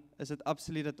 dan is dit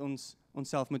absoluut dat ons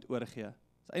onsself moet oorgee.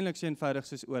 Dit is eintlik so eenvoudig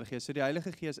soos oorgee. So die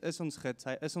Heilige Gees is ons gids,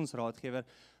 hy is ons raadgewer,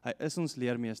 hy is ons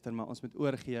leermeester, maar ons moet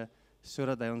oorgee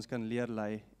sodat hy ons kan leer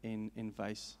lei en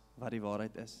wys wat die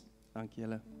waarheid is. Dankie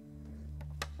julle.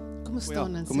 Kom ons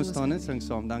staan en kom ons staan en sing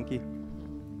saam. Dankie.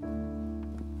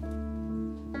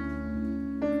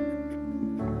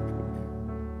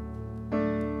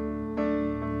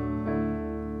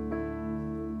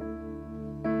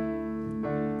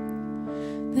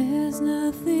 There's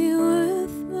nothing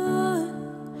worth more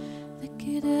that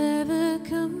could ever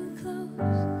come close.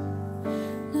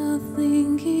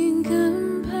 Nothing can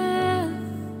compare.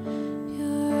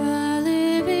 You're our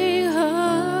living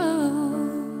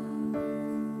hope.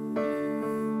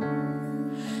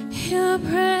 Your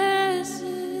presence,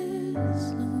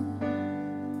 Lord.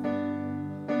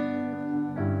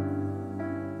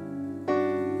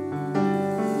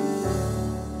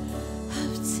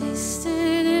 I've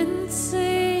tasted and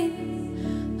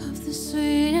seen of the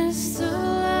sweetest of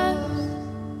loves,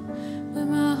 when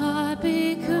my heart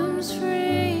becomes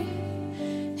free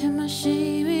and my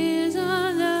shame is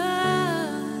undone.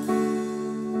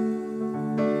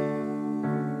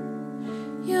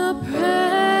 Your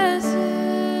presence,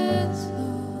 Lord.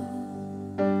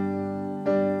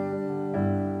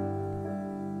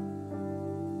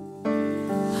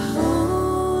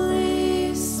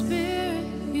 Holy Spirit,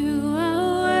 you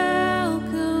are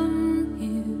welcome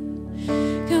here.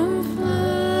 Come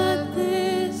flood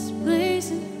this place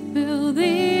and fill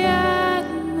the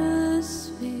atmosphere.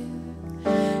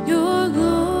 Your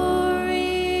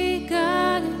glory,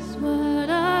 God, is what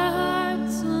our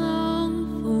hearts long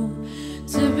for.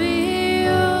 To be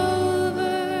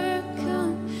overcome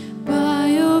by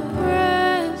your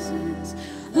presence,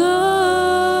 Lord.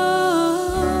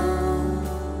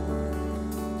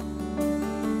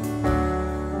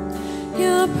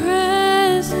 Your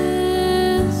presence,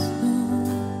 Lord.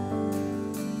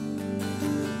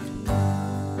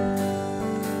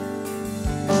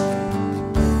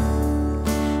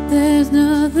 There's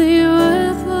nothing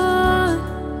worth more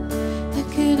that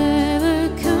could ever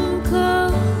come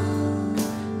close.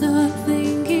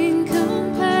 Nothing can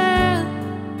compare.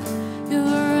 You're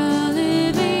a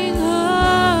living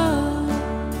hope.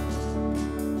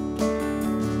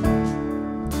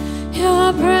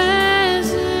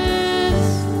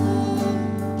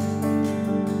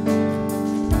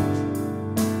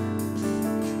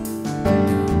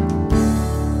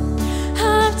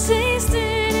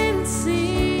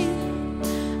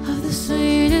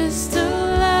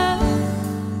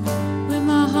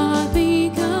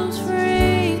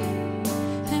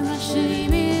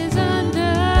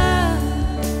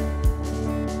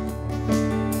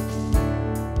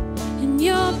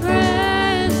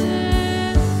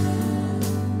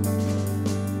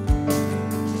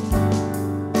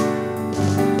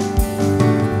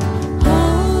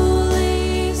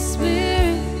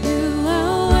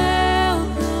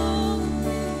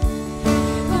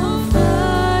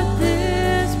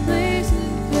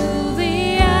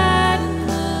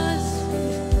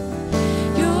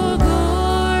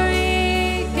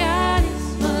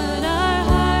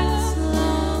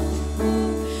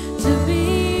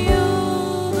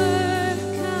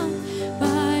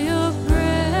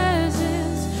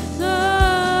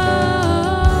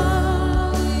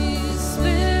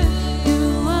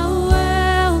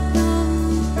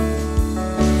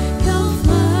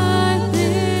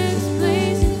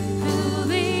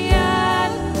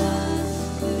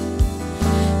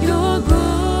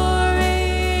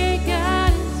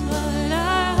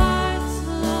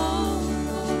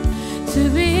 to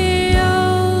be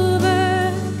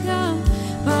overcome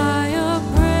by your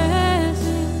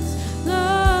presence,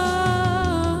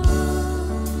 Lord.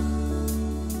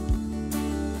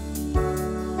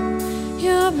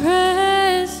 Your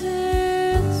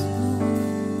presence, Lord.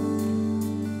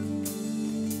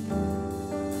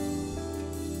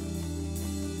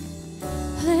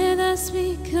 Let us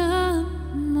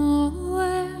become more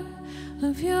aware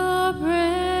of your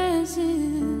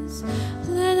presence.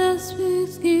 Let us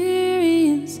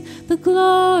experience the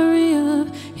glory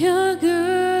of your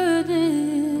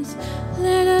goodness.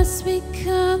 Let us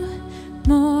become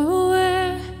more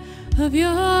aware of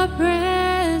your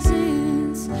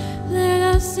presence. Let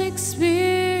us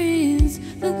experience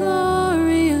the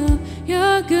glory of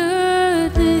your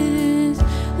goodness.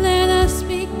 Let us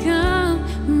become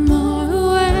more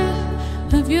aware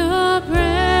of your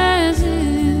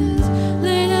presence.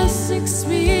 Let us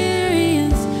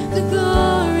experience the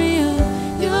glory of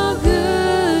your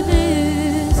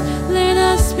goodness. Let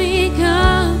us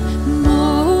become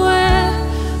more aware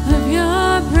of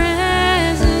your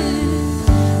presence.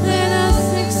 Let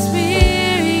us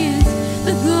experience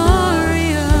the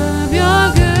glory of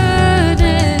your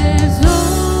goodness.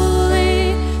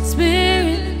 Holy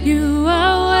Spirit, you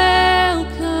are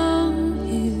welcome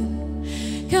here.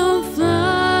 Come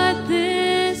flood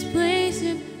this place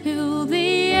and fill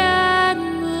the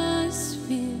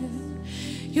atmosphere.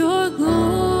 Your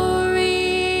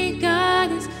glory,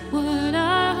 God, is what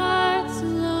our hearts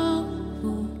long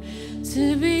for.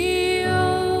 To be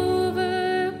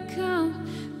overcome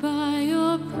by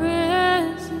your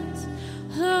presence,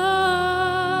 Lord.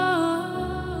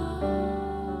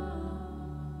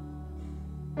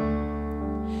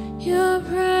 Your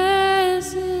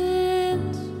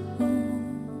presence, Lord.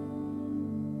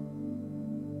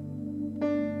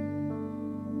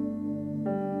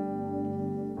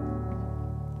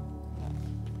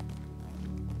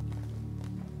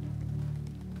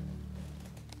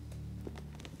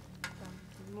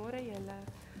 Môre julle.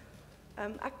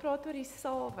 Ek praat oor die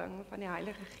salwing van die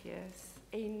Heilige Gees.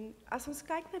 En as ons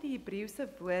kyk na die Hebreëse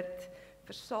woord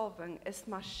vir salwing is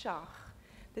mashach.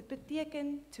 Dit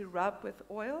beteken to rub with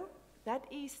oil, that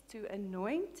is to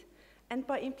anoint, and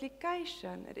by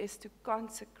implication it is to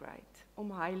consecrate,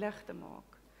 om heilig te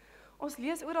maak. Ons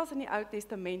lees oral in die Ou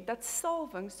Testament dat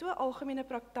salwing so algemene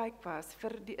praktyk was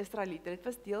vir die Israeliete. Dit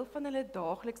was deel van hulle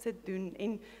daaglikse doen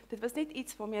en dit was net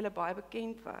iets waarmee hulle baie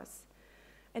bekend was.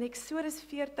 In Eksodus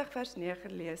 40 vers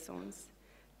 9 lees ons: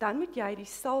 Dan moet jy die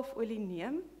salfolie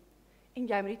neem en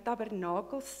jy moet die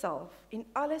tabernakel salf en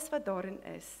alles wat daarin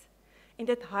is en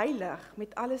dit heilig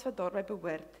met alles wat daarbey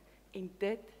behoort en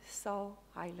dit sal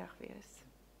heilig wees.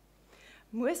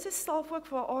 Moses salf ook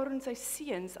vir Aaron sy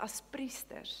seuns as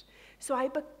priesters. So hy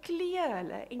beklee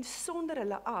hulle en sonder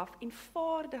hulle af en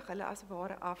vaardig hulle as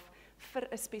ware af vir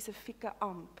 'n spesifieke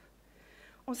amp.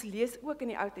 Ons lees ook in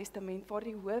die Ou Testament waar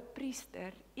die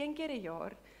hoëpriester een keer 'n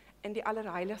jaar in die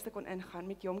allerheiligste kon ingaan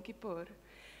met Yom Kippur.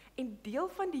 En deel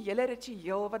van die hele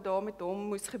ritueel wat daar met hom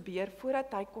moes gebeur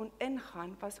voordat hy kon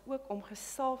ingaan, was ook om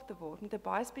gesalf te word met 'n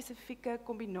baie spesifieke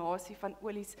kombinasie van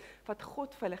olies wat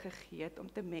God vir hulle gegee het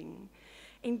om te meng.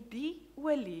 En die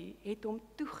olie het hom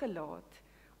toegelaat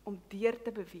om deur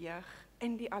te beweeg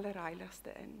in die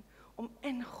allerheiligste in, om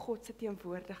in God se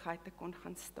teenwoordigheid te kon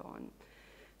gaan staan.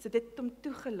 So dit het hom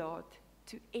toegelaat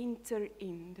to enter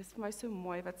in. Dis vir my so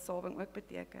mooi wat salwing ook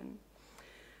beteken.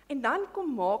 En dan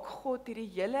kom maak God hierdie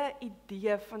hele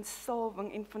idee van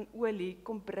salwing en van olie,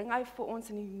 kom bring hy vir ons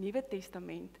in die Nuwe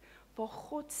Testament, waar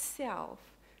God self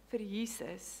vir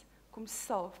Jesus kom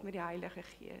salf met die Heilige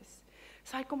Gees.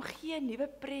 So hy kom gee 'n nuwe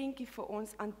prentjie vir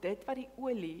ons aan dit wat die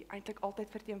olie eintlik altyd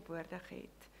verteenwoordig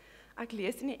het. Ek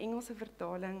lees in die Engelse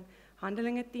vertaling,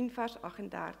 Handelinge 10 vers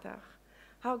 38.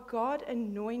 How God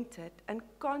anointed and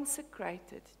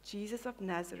consecrated Jesus of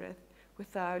Nazareth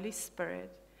with the Holy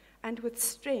Spirit, and with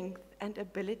strength and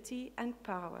ability and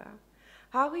power.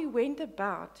 How he went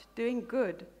about doing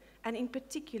good, and in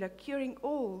particular curing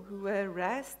all who were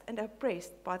harassed and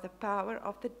oppressed by the power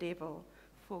of the devil,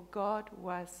 for God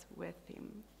was with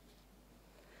him.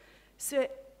 So,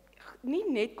 nie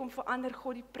net kom verander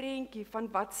God die prentjie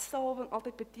van wat salwing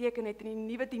altyd beteken het in die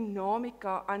nuwe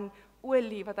dinamika aan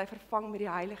olie wat hy vervang met die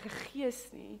Heilige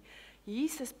Gees nie.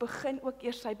 Jesus begin ook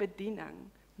eers sy bediening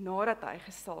nadat hy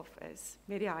gesalf is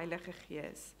met die Heilige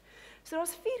Gees. So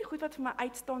daar's 4 goed wat vir my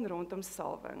uitstaan rondom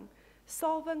salwing.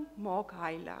 Salwing maak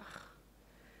heilig.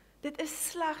 Dit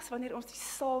is slegs wanneer ons die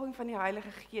salwing van die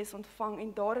Heilige Gees ontvang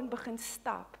en daarin begin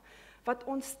stap, wat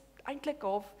ons eintlik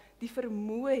half die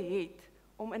vermoë het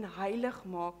om in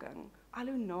heiligmaking al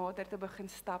hoe nader te begin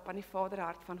stap aan die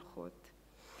Vaderhart van God.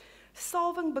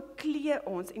 Salwing beklee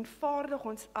ons en vaardig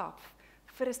ons af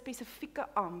vir 'n spesifieke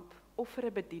amp of vir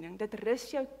 'n bediening. Dit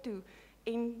rus jou toe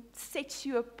en set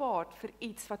you apart vir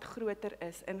iets wat groter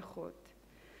is in God.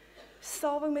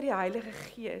 Salwing met die Heilige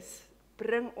Gees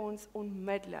bring ons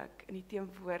onmiddellik in die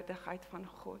teenwoordigheid van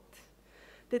God.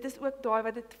 Dit is ook daai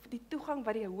wat die toegang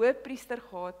wat die hoëpriester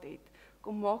gehad het,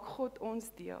 kom maak God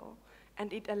ons deel,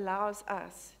 and it allows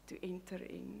us to enter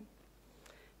in.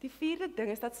 Die vierde ding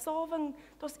is dat salwing,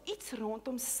 daar's iets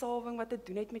rondom salwing wat te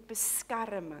doen het met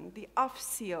beskerming, die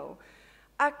afseël.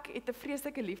 Ek het 'n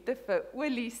vreeslike liefde vir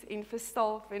olies en vir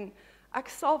salf en ek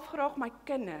salf graag my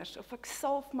kinders of ek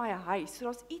salf my huis. So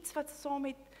daar's iets wat saam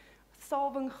met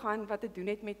salwing gaan wat te doen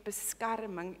het met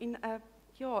beskerming en 'n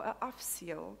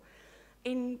afseël.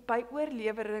 En by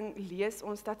oorlewering lees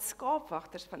ons dat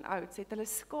skaapwagters van ouds het hulle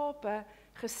skape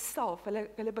gesalf,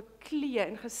 hulle beklee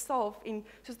en gesalf en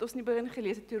soos ons in die begin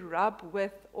gelees het, to rub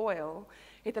with oil,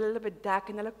 het hulle bedek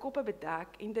en hulle koppe bedek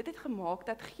en dit het gemaak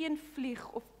dat geen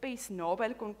vlieg of pes naby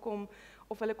hulle kon kom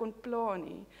of hulle kon pla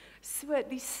nie. So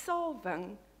die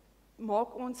salwing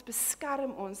maak ons,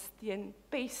 beskerm ons teen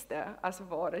peste as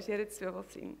ware, as jy dit so wil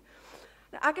sien.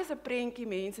 Nou, ek is 'n prentjie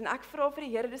mens en ek vra vir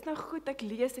die Here, dis nou goed, ek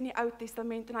lees in die Ou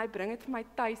Testament en hy bring dit vir my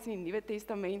tuis in die Nuwe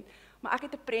Testament, maar ek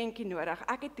het 'n prentjie nodig.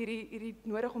 Ek het hierdie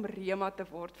nodig om rema te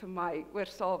word vir my oor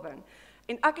salwing.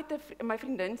 En my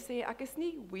vriendin sê, ek is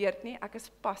nie weird nie, ek is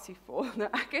passievol. Nou,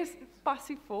 ek is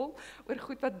passievol oor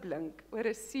goed wat blink, oor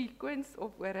 'n sequence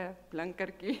of oor 'n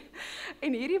blinkertjie.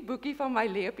 En hierdie boekie van my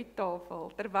lê op die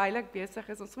tafel, terwyl ek besig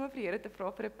is om sommer vir die Here te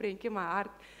vra vir 'n prentjie in my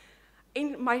hart.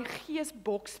 En my gees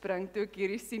bokspring toe ek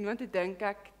hierdie sien, want ek dink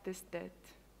dis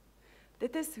dit.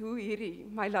 Dit is hoe hierdie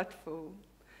my laat voel.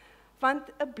 Want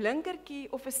 'n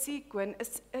blinkertjie of 'n sequin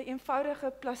is 'n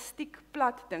eenvoudige plastiek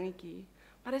plat dingetjie.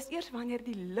 Maar dis eers wanneer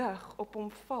die lig op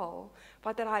hom val,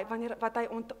 wat hy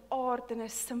ontaard in 'n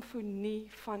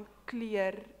simfonie van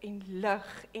kleur en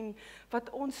lig en wat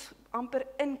ons amper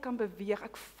in kan beweeg.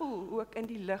 Ek voel hoe ek in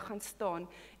die lig gaan staan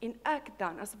en ek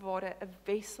dan as ware 'n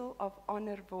vessel of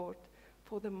honor word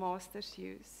for the master's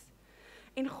use.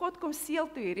 En God kom seël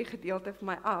toe hierdie gedeelte vir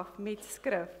my af met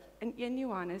skrif in 1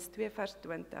 Johannes 2 vers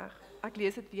 20. Ek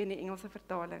lees dit weer in die Engelse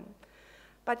vertaling.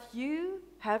 But you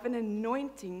have an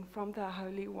anointing from the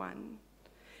Holy One.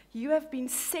 You have been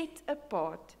set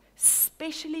apart,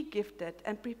 specially gifted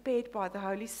and prepared by the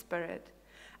Holy Spirit.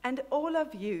 And all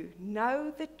of you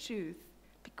know the truth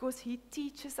because He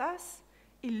teaches us,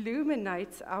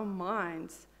 illuminates our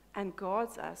minds and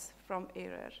guards us from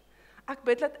error. Ek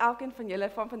bid dat elkeen van julle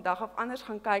van vandag af anders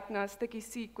gaan kyk na 'n stukkie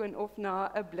sequin of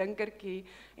na 'n blinkertjie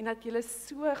en dat julle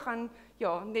so gaan,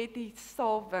 net die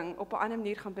salwing op 'n ander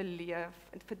manier gaan beleef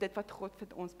vir dit wat God vir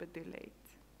ons bedoel het.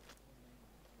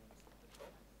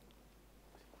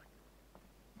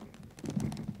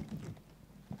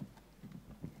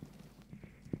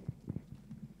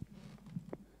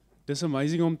 Dis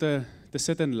amazing om te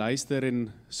sit en luister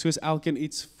en soos elkeen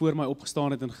iets voor my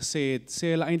opgestaan het en gesê het, sê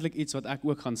hulle eintlik iets wat ek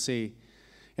ook gaan sê.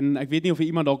 En ek weet nie of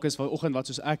iemand dalk is vanoggend wat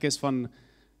soos ek is van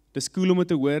dis cool om dit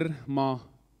te hoor, maar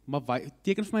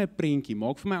teken vir my 'n prentjie,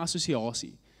 maak vir my 'n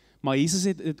assosiasie. Maar Jesus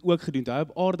het dit ook gedoen. Toe hy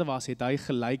op aarde was, het hy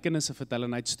gelykenisse vertel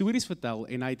en hy het stories vertel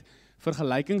en hy het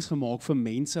vergelykings gemaak vir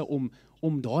mense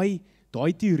om daai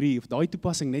teorie of daai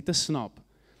toepassing net te snap.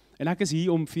 En ek is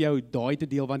hier om vir jou daai te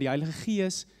deel want die Heilige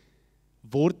Gees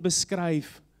word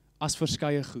beskryf as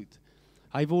verskeie goed.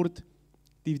 Hy word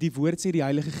die woord sê die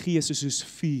Heilige Gees is soos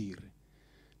vuur.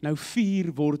 Nou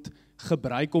vuur word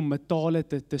gebruik om metale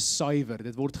te suiwer.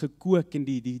 Dit word gekook en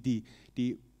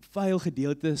die vuil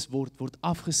gedeeltes word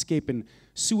afgeskep en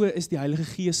so is die Heilige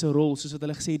Gees se rol, soos wat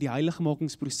hulle gesê die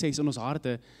heiligmakingsproses in ons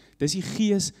harte. Dis die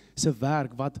Gees se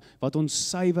werk wat ons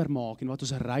suiwer maak en wat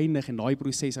ons reinig en daai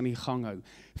proses aan die gang hou.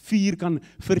 Vuur kan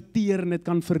verteer en dit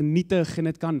kan vernietig en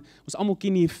dit kan, ons almal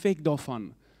ken die effek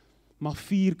daarvan. Maar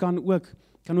vuur kan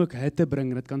ook hitte bring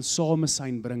en dit kan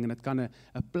samesyn bring en dit kan 'n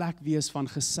plek wees van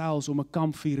gesels om 'n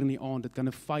kampvuur in die aand. Dit kan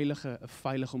 'n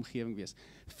veilige omgewing wees.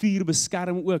 Vuur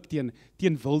beskerm ook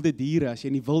teen wilde diere. As jy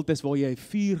in die wild is waar jy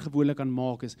vuur gewoonlik kan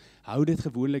maak is, hou dit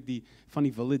gewoonlik van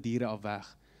die wilde diere af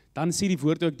weg. Dan sê die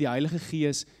woord ook die Heilige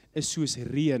Gees is soos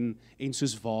reën en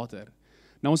soos water.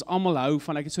 Nou ons almal hou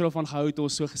van, ek het so daarvan gehou toe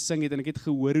ons so gesing het en ek het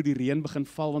gehoor hoe die reën begin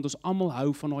val want ons almal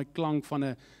hou van daai klank van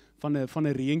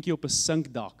 'n reentjie op 'n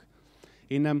sinkdak.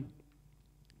 En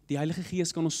die Heilige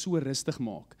Gees kan ons so rustig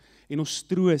maak en ons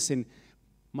troos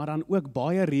maar dan ook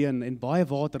baie reën en baie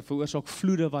water veroorsaak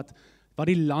vloede wat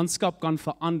die landskap kan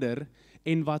verander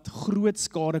en wat groot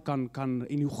skade kan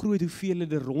en hoe groot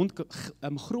hoeveelhede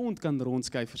grond kan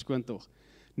rondskuif, verskoon tog.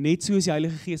 Net soos die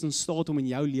Heilige Gees in staat om in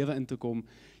jou lewe in te kom,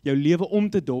 jou lewe om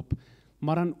te dop,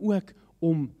 maar dan ook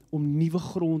om nuwe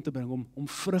grond te bring, om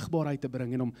vrugbaarheid te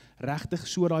bring en om regtig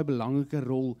so daai belangrike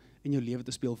rol in jou lewe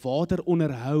te speel. Water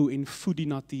onderhou en voed die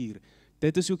natuur.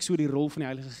 Dit is ook so die rol van die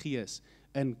Heilige Gees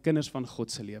in kinders van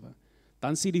God se lewe.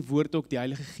 Dan sê die woord ook die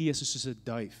Heilige Gees is soos 'n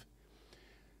duif.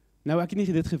 Nou ek het nie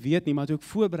dit geweet nie, maar toe ek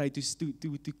voorberei,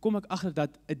 toe kom ek agter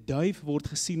dat 'n duif word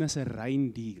gesien as 'n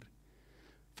rein dier.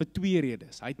 Vir 2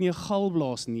 redes. Hy het nie 'n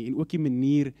galblaas nie en ook die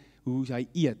manier hoe hy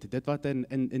eet. Dit wat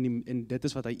in dit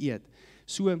is wat hy eet.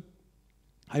 So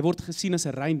hy word gesien as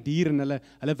 'n rein dier en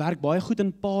hulle werk baie goed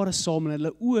in pare saam en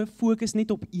hulle oë fokus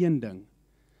net op een ding.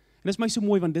 En dit is my so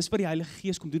mooi want dis wat die Heilige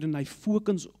Gees kom doen en hy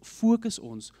fokus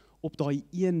ons op daai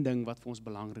een ding wat vir ons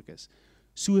belangrik is.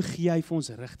 So gee hy vir ons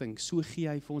rigting, so gee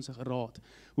hy vir ons raad.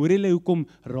 Hoor julle hoekom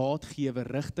raadgewer,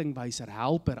 rigtingwyser,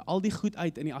 helper, al die goed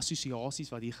uit in die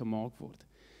assosiasies wat hier gemaak word.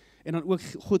 En dan ook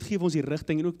God gee ons die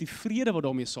rigting en ook die vrede wat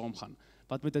daarmee saamgaan,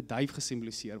 wat met 'n duif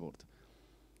gesimboliseer word.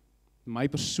 My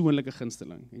persoonlike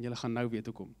gunsteling, en julle gaan nou weet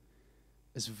hoekom,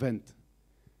 is wind.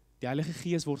 Die Heilige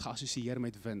Gees word geassosieer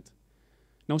met wind.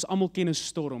 Nou ons almal ken 'n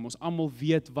storm, ons almal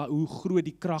weet hoe groot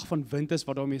die krag van wind is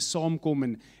wat daarmee saamkom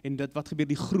en dit wat gebeur,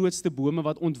 die grootste bome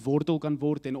wat ontwortel kan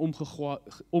word en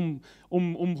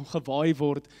omgewaai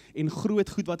word en groot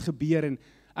goed wat gebeur en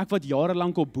ek wat jare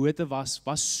lank op bote was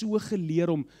so geleer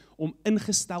om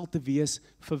ingestel te wees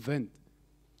vir wind.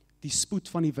 Die spoed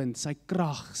van die wind, sy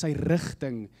krag, sy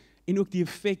rigting en ook die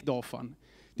effek daarvan.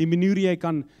 Die manier jy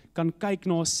kan kyk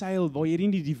na 'n seil waar jy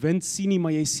nie die wind sien nie,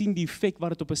 maar jy sien die effek wat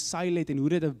dit op 'n seil het en hoe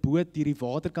dit 'n boot deur die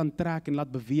water kan trek en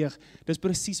laat beweeg. Dis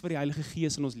presies wat die Heilige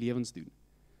Gees in ons lewens doen.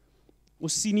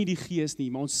 Ons sien nie die Gees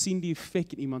nie, maar ons sien die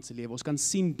effek in iemand se lewe. Ons kan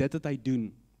sien dit wat hy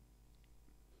doen.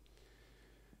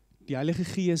 Die Heilige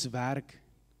Gees werk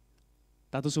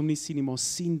dat ons hom nie sien nie, maar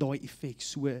ons sien daai effek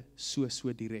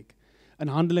so direk. In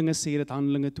Handelinge sê dit,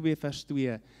 Handelinge 2 vers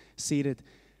 2 sê dit,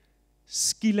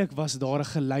 skielik was daar 'n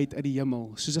geluid uit die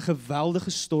hemel, soos 'n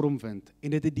geweldige stormwind,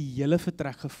 en dit het die hele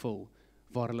vertrek gevul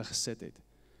waar hulle gesit het.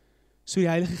 So die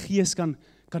Heilige Gees kan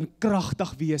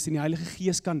kragtig wees en die Heilige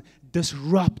Gees kan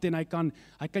disrupt en hy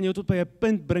kan jou tot by 'n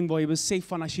punt bring waar jy besef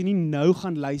van as jy nie nou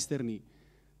gaan luister nie,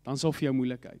 dan sal vir jou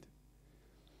moeilikheid.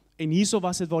 En hierso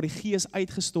was dit waar die Gees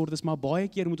uitgestort is, maar baie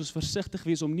keer moet ons versigtig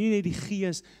wees om nie net die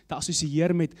Gees te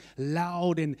assosieer met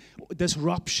loud en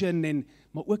disruption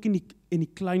maar ook in die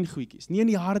klein goedjies, nie in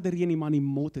die harde reën nie, maar in die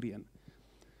motreën.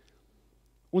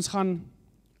 Ons gaan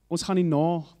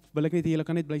hierna, wil ek net hê julle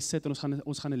kan net bly sit en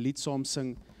ons gaan 'n lied saam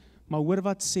sing. Maar hoor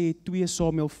wat sê 2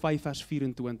 Samuel 5 vers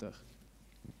 24.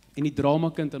 En die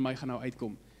dramakind in my gaan nou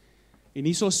uitkom. En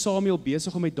hierso is Samuel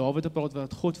besig om met Dawid te praat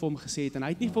wat God vir hom gesê het. En hy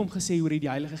het nie vir hom gesê hoe die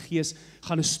Heilige Gees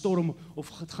gaan 'n storm of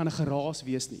gaan 'n geraas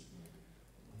wees nie.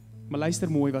 Maar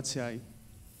luister mooi wat sê hy.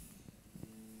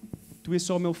 2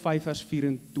 Samuel 5 vers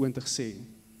 24 sê: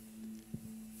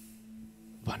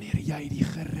 Wanneer jy die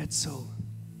geritsel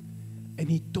in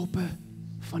die toppe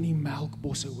van die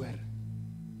melkbosse hoor,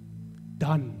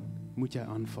 dan moet jy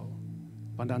aanval.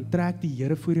 Want dan trek die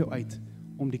Here voor jou uit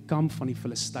om die kamp van die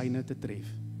Filistyne te tref.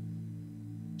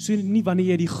 So nie wanneer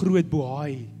jy die groot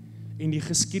bohaai en die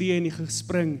geskree en die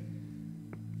gespring,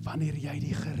 wanneer jy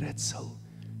die geritsel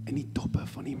in die toppe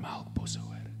van die melkbosse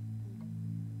hoor.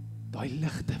 Daai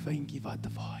ligte windjie wat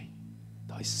waai,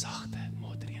 daai sagte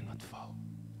motreën wat val.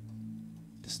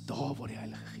 Dis daar waar die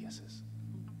Heilige Gees is.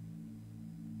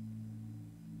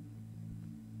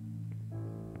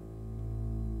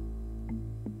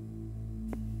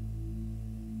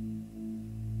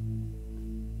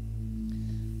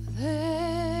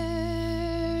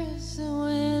 There's a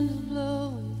wind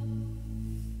blowing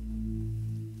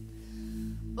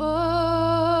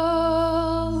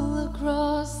all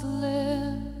across the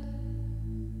land,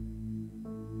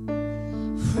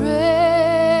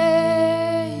 fragrant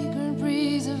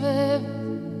breeze of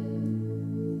heaven,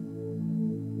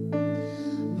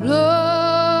 blowing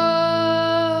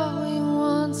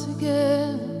once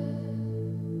again.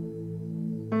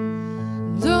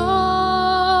 Don't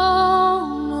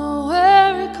know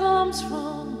where it comes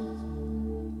from,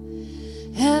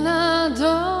 and I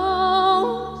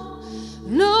don't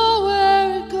know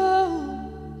where it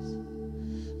goes,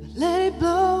 but let it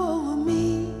blow over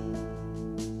me.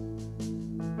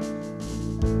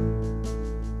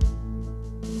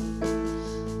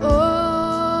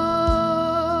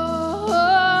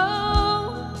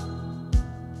 Oh,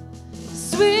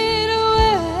 sweet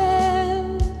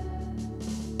wind,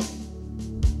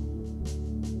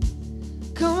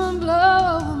 come and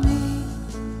blow over me.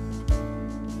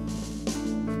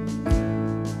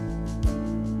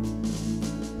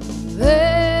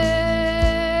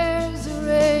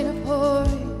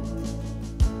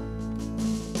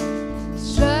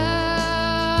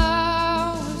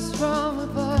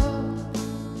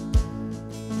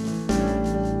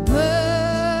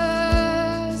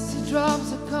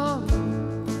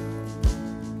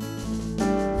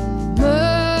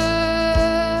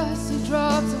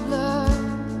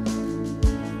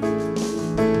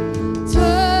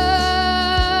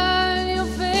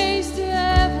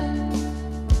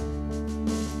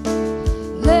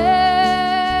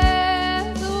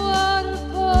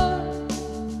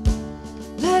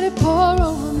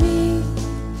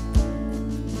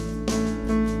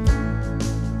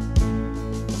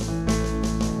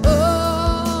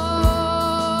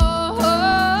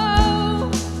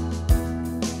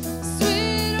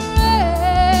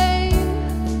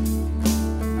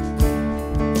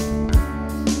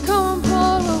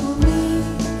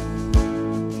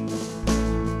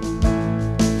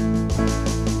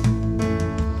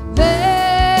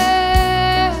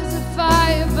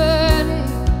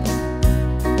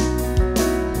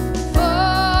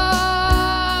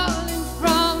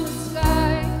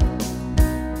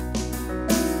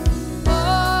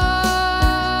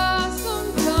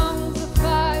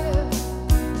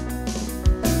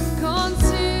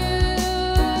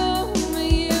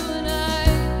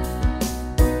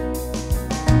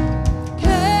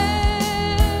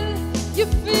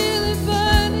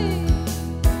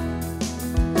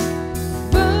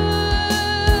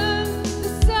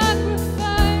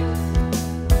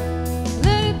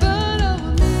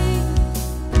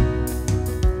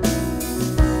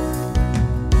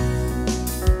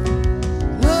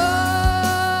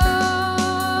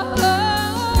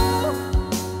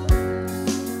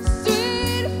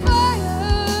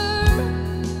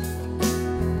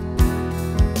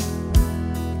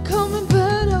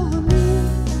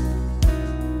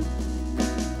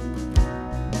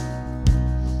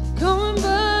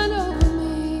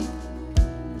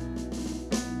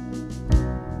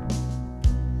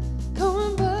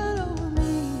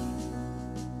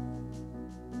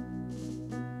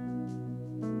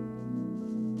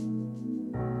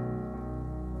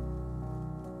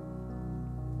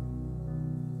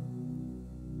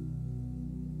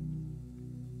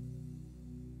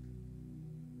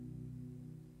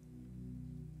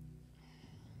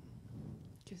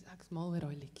 Ek's mal oor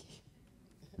daai liedjie.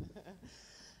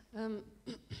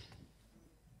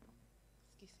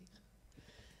 Ekskuus.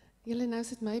 Julle, nou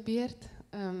is dit my beurt.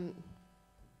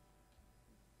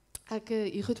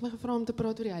 Jy het my gevra om te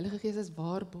praat oor die Heilige Gees as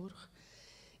waarborg.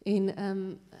 En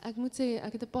ek moet sê,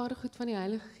 ek het 'n paar goed van die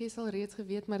Heilige Gees al reeds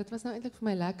geweet, maar dit was nou eintlik vir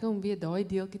my lekker om weer daai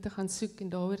deeltjie te gaan soek en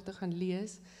daaroor te gaan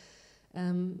lees.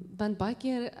 Want baie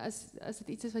keer as dit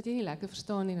iets is wat jy nie lekker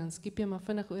verstaan nie, dan skiep jy maar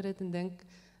vinnig oor dit en dink,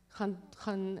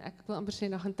 ek wil amper sê,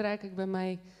 dan gaan trek ek by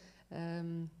my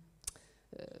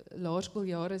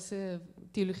laerskooljare se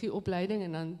teologieopleiding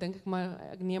en dan dink ek maar,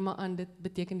 ek neem maar aan, dit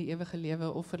beteken die ewige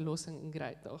lewe of verlossing en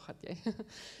great, daar gaan jy.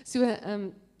 So,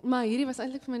 maar hierdie was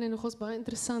eintlik vir my nogals baie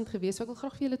interessant geweest, so ek wil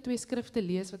graag vir julle 2 skrifte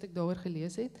lees wat ek daaroor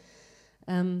gelees het.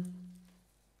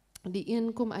 Die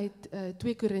een kom uit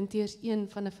 2 Korintiërs 1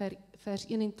 van vers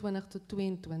 21 tot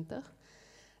 22.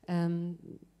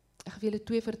 Ek gaan vir julle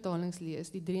 2 vertalings lees,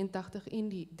 die 83 en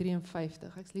die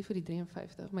 53. Ek is lief vir die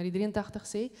 53, maar die 83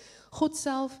 sê, God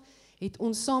self het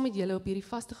ons saam met julle op hierdie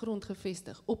vaste grond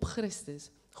gevestig, op Christus.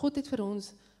 God het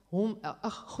ons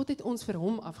vir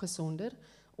hom afgesonder,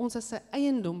 ons as sy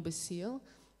eiendom beseël,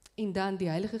 en dan die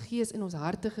Heilige Gees in ons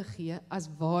harte gegee as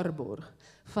waarborg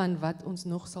van wat ons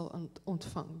nog sal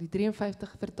ontvang. Die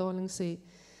 53 vertaling sê,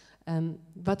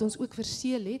 wat ons ook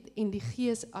verseël het, en die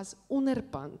Gees as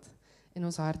onderpand in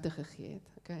ons harte gegee het.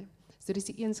 Okay? So dis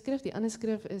die een skrif, die ander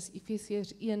skrif is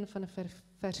Efesiërs 1 van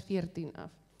vers 14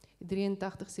 af. Die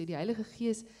 83 sê, die Heilige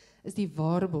Gees is die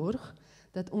waarborg,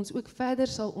 dat ons ook verder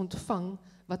sal ontvang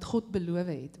wat God beloof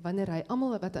het, wanneer hy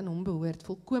almal wat aan hom behoort,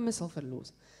 volkome sal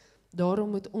verlos.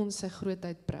 Daarom moet ons sy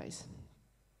grootheid prys.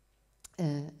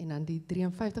 En dan die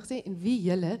 53 sê, en wie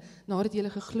julle, nadat julle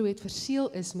geglo het, verseël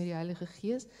is met die Heilige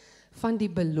Gees, van die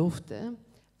belofte,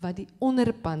 wat die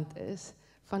onderpand is,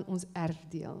 van ons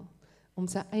erfdeel, om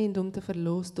sy eiendom te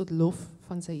verlos tot lof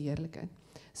van sy heerlikheid.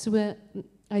 So,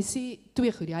 hy sê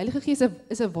 2 goed, die Heilige Gees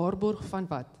is 'n waarborg van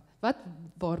wat? Wat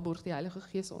waarborg die Heilige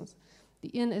Gees ons?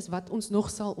 Die een is wat ons nog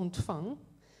sal ontvang,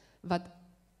 wat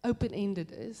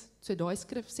open-ended is. So daai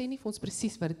skrif sê nie vir ons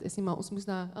presies wat dit is nie, maar ons moes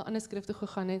na 'n ander skrif toe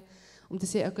gegaan het, om te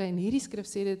sê, okay, in hierdie skrif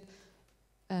sê dit,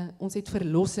 ons het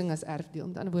verlossing as erfdeel,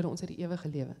 met ander woorde, ons het die ewige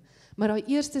lewe. Maar daai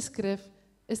eerste skrif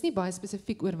is nie baie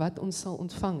spesifiek oor wat ons sal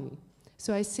ontvang nie.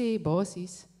 So hy sê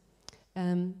basies,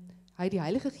 hy het die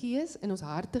Heilige Gees in ons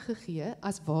harte gegee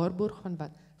as waarborg van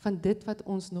wat? Van dit wat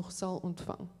ons nog sal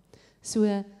ontvang.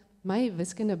 So my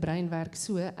wiskunde brein werk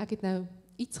so, ek het nou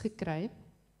iets gekry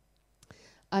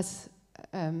as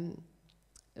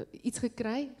iets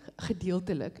gekry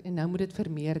gedeeltelik en nou moet dit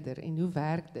vermeerder en hoe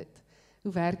werk dit?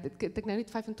 Hoe werk dit? Het ek nou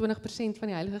net 25% van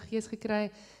die Heilige Gees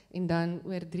gekry en dan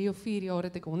oor 3 of 4 jaar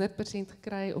het ek 100%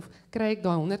 gekry of kry ek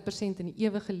daai 100% in die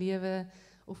ewige lewe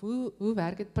of hoe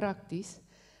werk dit prakties?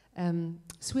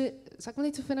 So ek wil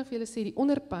net so vinnig vir julle sê, die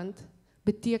onderpand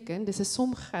beteken, dis 'n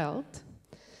som geld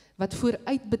wat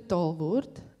vooruitbetaal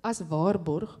word as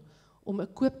waarborg om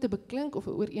 'n koop te beklink of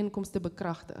 'n ooreenkoms te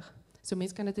bekragtig. So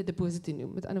mense kan dit 'n deposito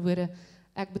noem. Met ander woorde,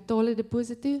 ek betaal 'n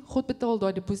deposito, God betaal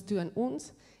daai deposito aan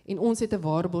ons en ons het 'n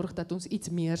waarborg dat ons iets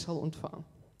meer sal ontvang.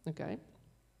 Okay?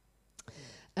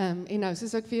 En nou,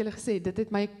 soos ek vir julle gesê, dit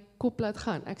het my kop laat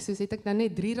gaan. Het ek nou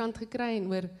net R3 gekry en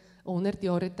oor 100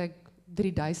 jaar het ek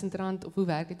R3000 of hoe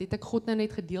werk dit? Het ek God nou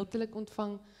net gedeeltelik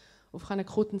ontvang of gaan ek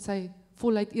God in sy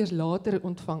volheid eers later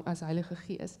ontvang as Heilige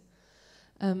Gees?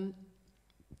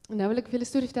 Nou wil ek vir julle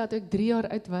storie vertel, toe ek 3 jaar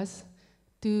oud was,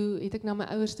 toe het ek na my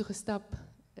ouers toe gestap,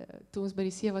 toe ons by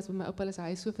die see was by my oupa hulle se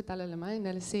huis, so vertel hulle my, en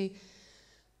hulle sê,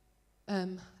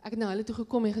 ek het na hulle toe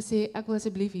gekom en gesê, ek wil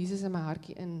asseblief Jesus in my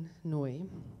hartjie innooi.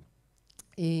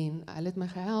 En hulle het my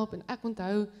gehelp, en ek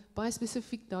onthou baie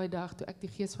spesifiek daai dag, toe ek die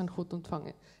Gees van God ontvang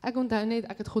het. Ek onthou net,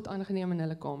 ek het God aangeneem in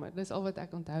hulle kamer, dis al wat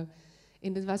ek onthou.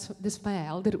 En dis vir my 'n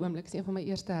helder oomblik, dis een van my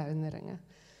eerste herinneringe.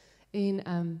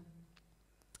 En,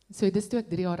 so dis toe ek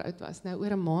 3 jaar oud was, nou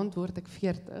oor 'n maand word ek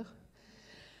 40.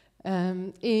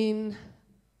 En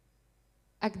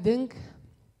ek dink,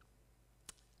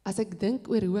 as ek dink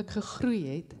oor hoe ek gegroei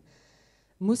het,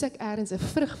 moes ek ergens 'n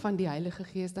vrug van die Heilige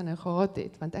Gees dan nou gehad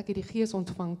het, want ek het die Gees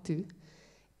ontvang toe,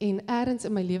 en ergens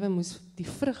in my lewe moes die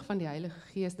vrug van die Heilige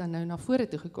Gees dan nou na vore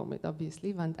toe gekom het,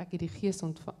 obviously, want ek het die Gees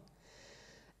ontvang.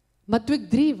 Maar toe ek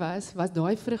 3 was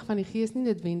daai vrug van die Gees nie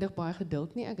noodwendig baie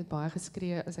geduld nie, ek het baie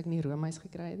geskree as ek nie roomys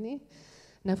gekry het nie.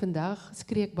 Nou vandag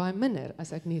skree ek baie minder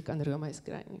as ek nie kan roomys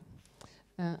kry nie.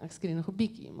 Ek skree nog 'n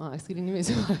bietjie, maar ek skree nie meer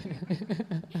so baie.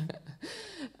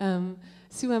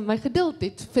 So my geduld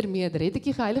het vermeerder. Het ek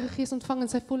die Heilige Gees ontvang in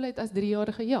sy volheid as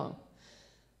 3-jarige? Ja.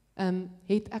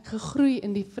 Het ek gegroei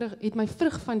in die vrug, het my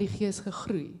vrug van die Gees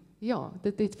gegroei? Ja,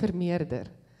 dit het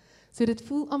vermeerder. So dit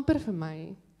voel amper vir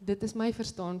my, dit is my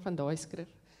verstaan van daai skrif,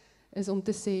 is om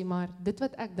te sê, maar dit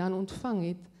wat ek dan ontvang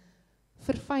het,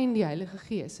 verfyn die Heilige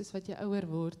Gees, soos wat jy ouer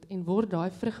word, en word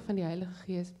daai vrug van die Heilige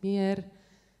Gees meer,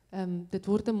 dit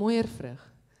word 'n mooier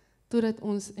vrug, totdat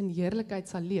ons in heerlikheid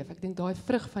sal leef. Ek dink daai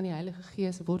vrug van die Heilige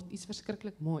Gees word iets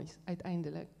verskriklik moois,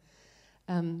 uiteindelik.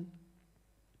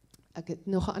 Ek het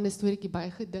nog 'n ander storieetjie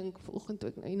bygedink, vanoggend toe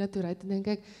ek na hiernatoe ry, dink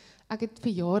ek het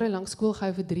vir jare lank skool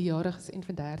gehou vir 3-jariges en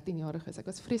vir 13-jariges. Ek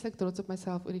was vreeslik trots op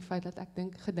myself oor die feit dat ek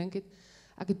gedink het,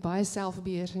 ek het baie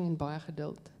selfbeheersing en baie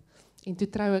geduld. En toe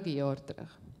trou ek 'n jaar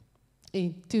terug.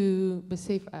 En toe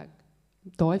besef ek,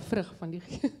 daai vrug van die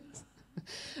Gees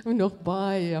moet nog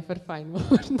baie verfyn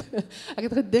word. Ek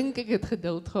het gedink ek het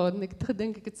geduld gehad en ek het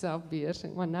gedink ek het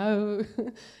selfbeheersing, maar nou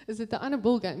is dit 'n ander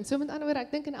ballgame. So met ander woorde,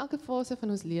 ek dink in elke fase van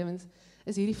ons lewens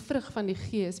is hierdie vrug van die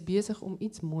Gees besig om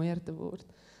iets mooier te word,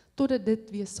 totdat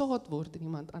dit weer saad word in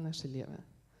iemand anders se lewe.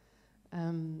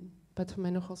 Wat vir my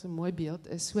nogal so 'n mooi beeld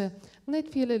is. So, ek wil net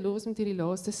vir julle los met hierdie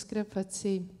laaste skrif wat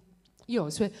sê, ja,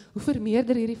 so, hoe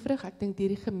vermeerder hierdie vrug? Ek dink deur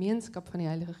die gemeenskap van die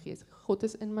Heilige Gees. God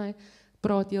is in my,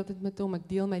 praat heeltyd met hom, ek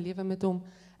deel my lewe met hom.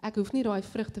 Ek hoef nie daai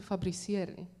vrug te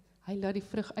fabriseer nie. Hy laat die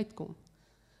vrug uitkom.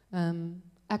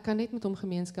 Ek kan net met hom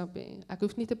gemeenskap hê. Ek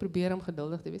hoef nie te probeer om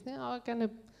geduldig te wees nie. Ek kan 'n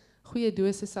goeie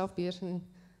dosis selfbeheersing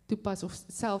toepas of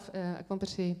self, ek wil per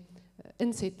sê,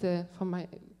 insette van my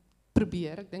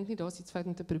probeer. Ek dink nie daar's iets fout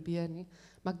om te probeer nie,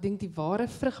 maar ek dink die ware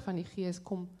vrug van die Gees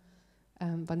kom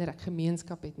wanneer ek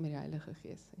gemeenskap het met die Heilige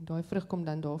Gees. En daai vrug kom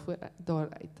dan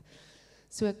daaruit.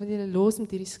 So ek wil julle los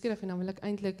met hierdie skrif en dan wil ek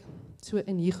eintlik so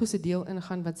in Hugo se deel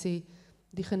ingaan wat sê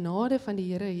die genade van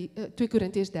die Here, 2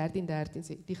 Korintiërs 13:13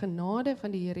 sê, die genade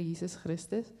van die Here Jesus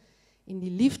Christus en die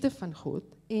liefde van God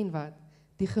en wat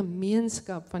die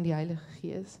gemeenskap van die Heilige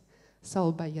Gees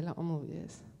sal by julle almal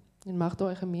wees. En mag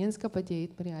daai gemeenskap wat jy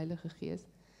het met die Heilige Gees,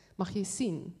 mag jy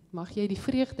sien, mag jy die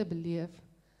vreugde beleef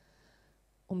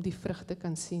om die vrugte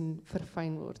kan sien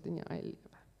verfyn word in jou eie lewe.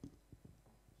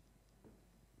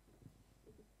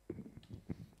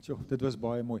 Jo, dit was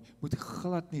baie mooi. Moet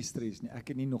glad nie stres nie. Ek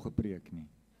het nie nog 'n preek nie.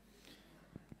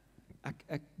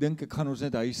 Ek dink ek gaan ons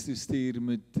net huis toe stuur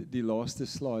met die laaste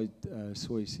slide,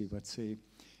 Soisie, wat sê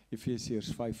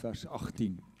Efesiërs 5 vers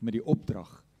 18 met die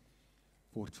opdrag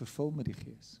word vervul met die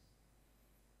Gees.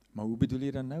 Maar hoe bedoel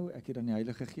jy dan nou? Ek het dan die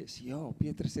Heilige Gees. Ja,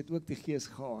 Petrus het ook die Gees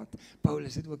gehad.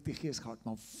 Paulus het ook die Gees gehad,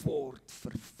 maar word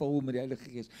vervul met die Heilige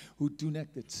Gees. Hoe doen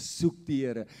ek dit? Soek die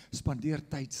Here, spandeer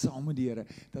tyd saam met die Here,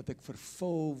 dat ek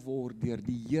vervul word deur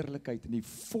die heerlikheid en die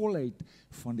volheid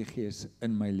van die Gees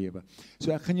in my lewe.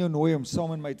 So ek gaan jou nooi om saam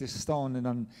met my te staan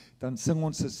en dan sing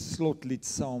ons 'n slotlied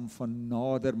saam van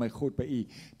nader my God by U,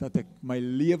 dat ek my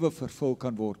lewe vervul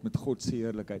kan word met God se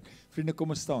heerlikheid. Vriende, kom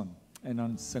ons staan en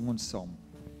dan sing ons saam.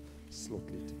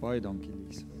 Slotlied. Baie dankie,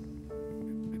 Lies.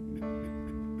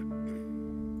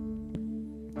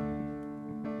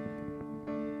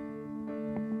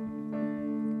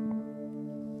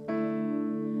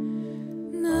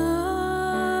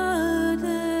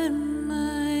 Nader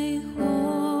my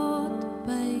God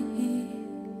by U,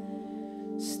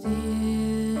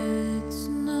 steeds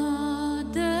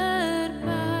naderby.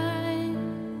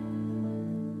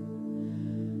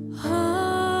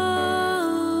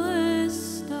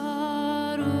 Is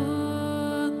daar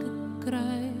ook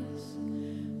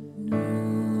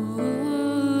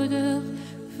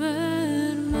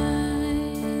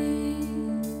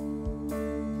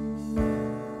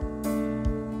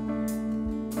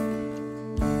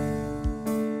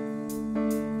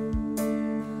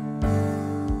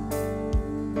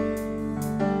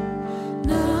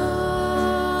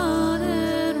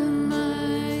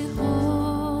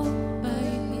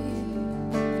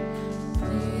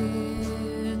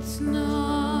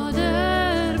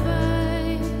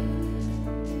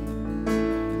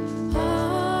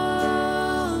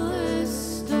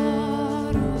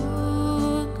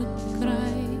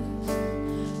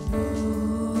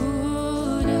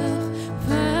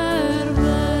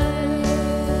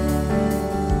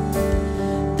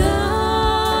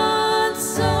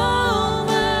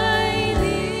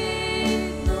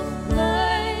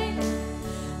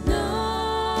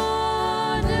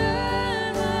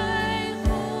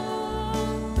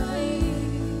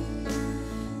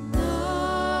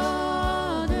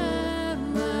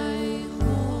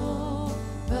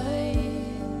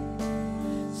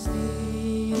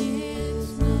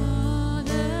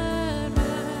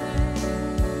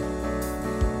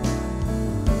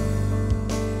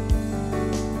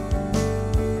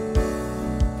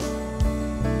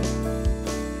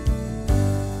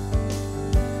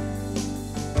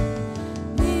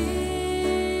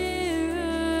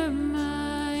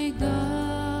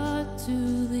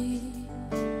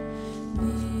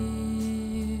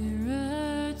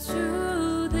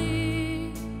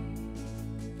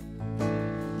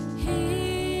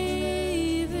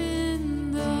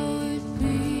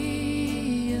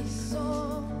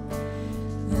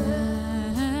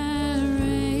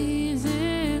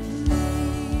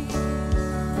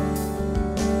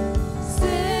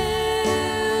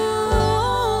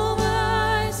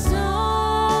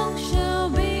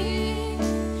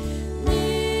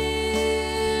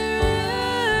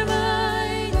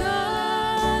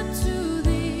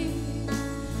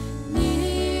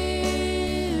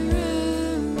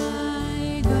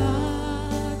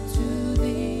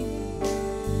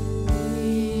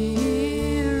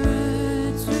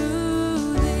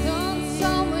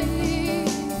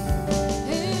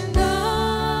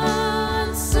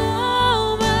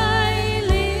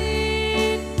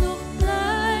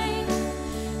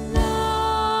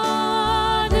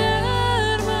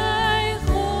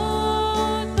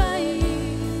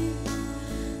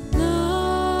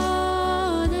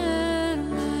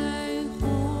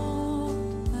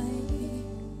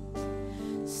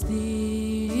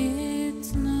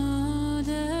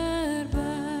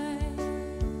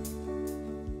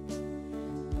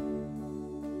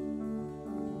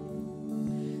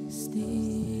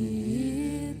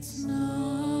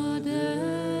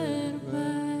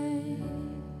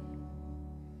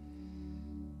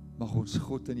Mag ons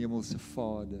God en Hemelse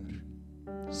Vader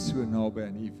so naby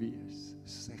aan U wees.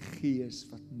 Sy Gees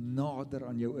wat nader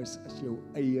aan jou is as jou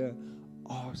eie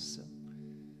asem.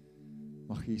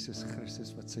 Mag Jesus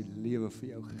Christus wat sy lewe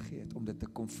vir jou gegee het, om dit te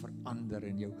kom verander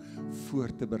en jou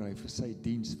voor te berei vir sy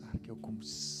dienswerk, jou kom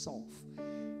salf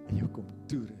en jou kom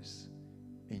toerus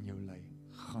en jou lei.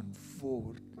 Gaan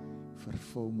word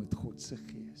vervul met God se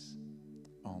Gees.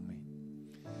 Amen.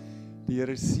 Die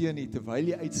Here seën u. Terwyl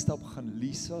jy uitstap, gaan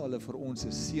Lisa hulle vir ons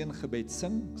 'n seëngebed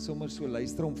sing. Sommer so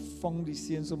luister, ontvang die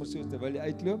seën sommer so terwyl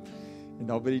jy uitloop. En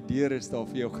daar by die deur is daar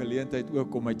vir jou geleentheid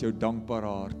ook om uit jou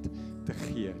dankbare hart te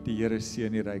gee. Die Here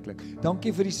seën u ryklik.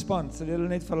 Dankie vir die span. Sal julle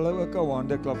net vir hulle ook 'n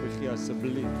hande klapie gee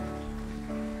asseblief.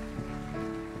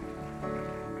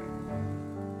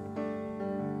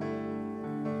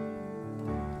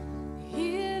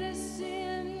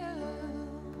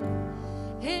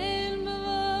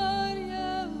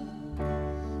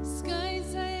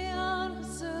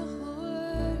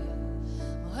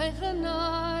 Genade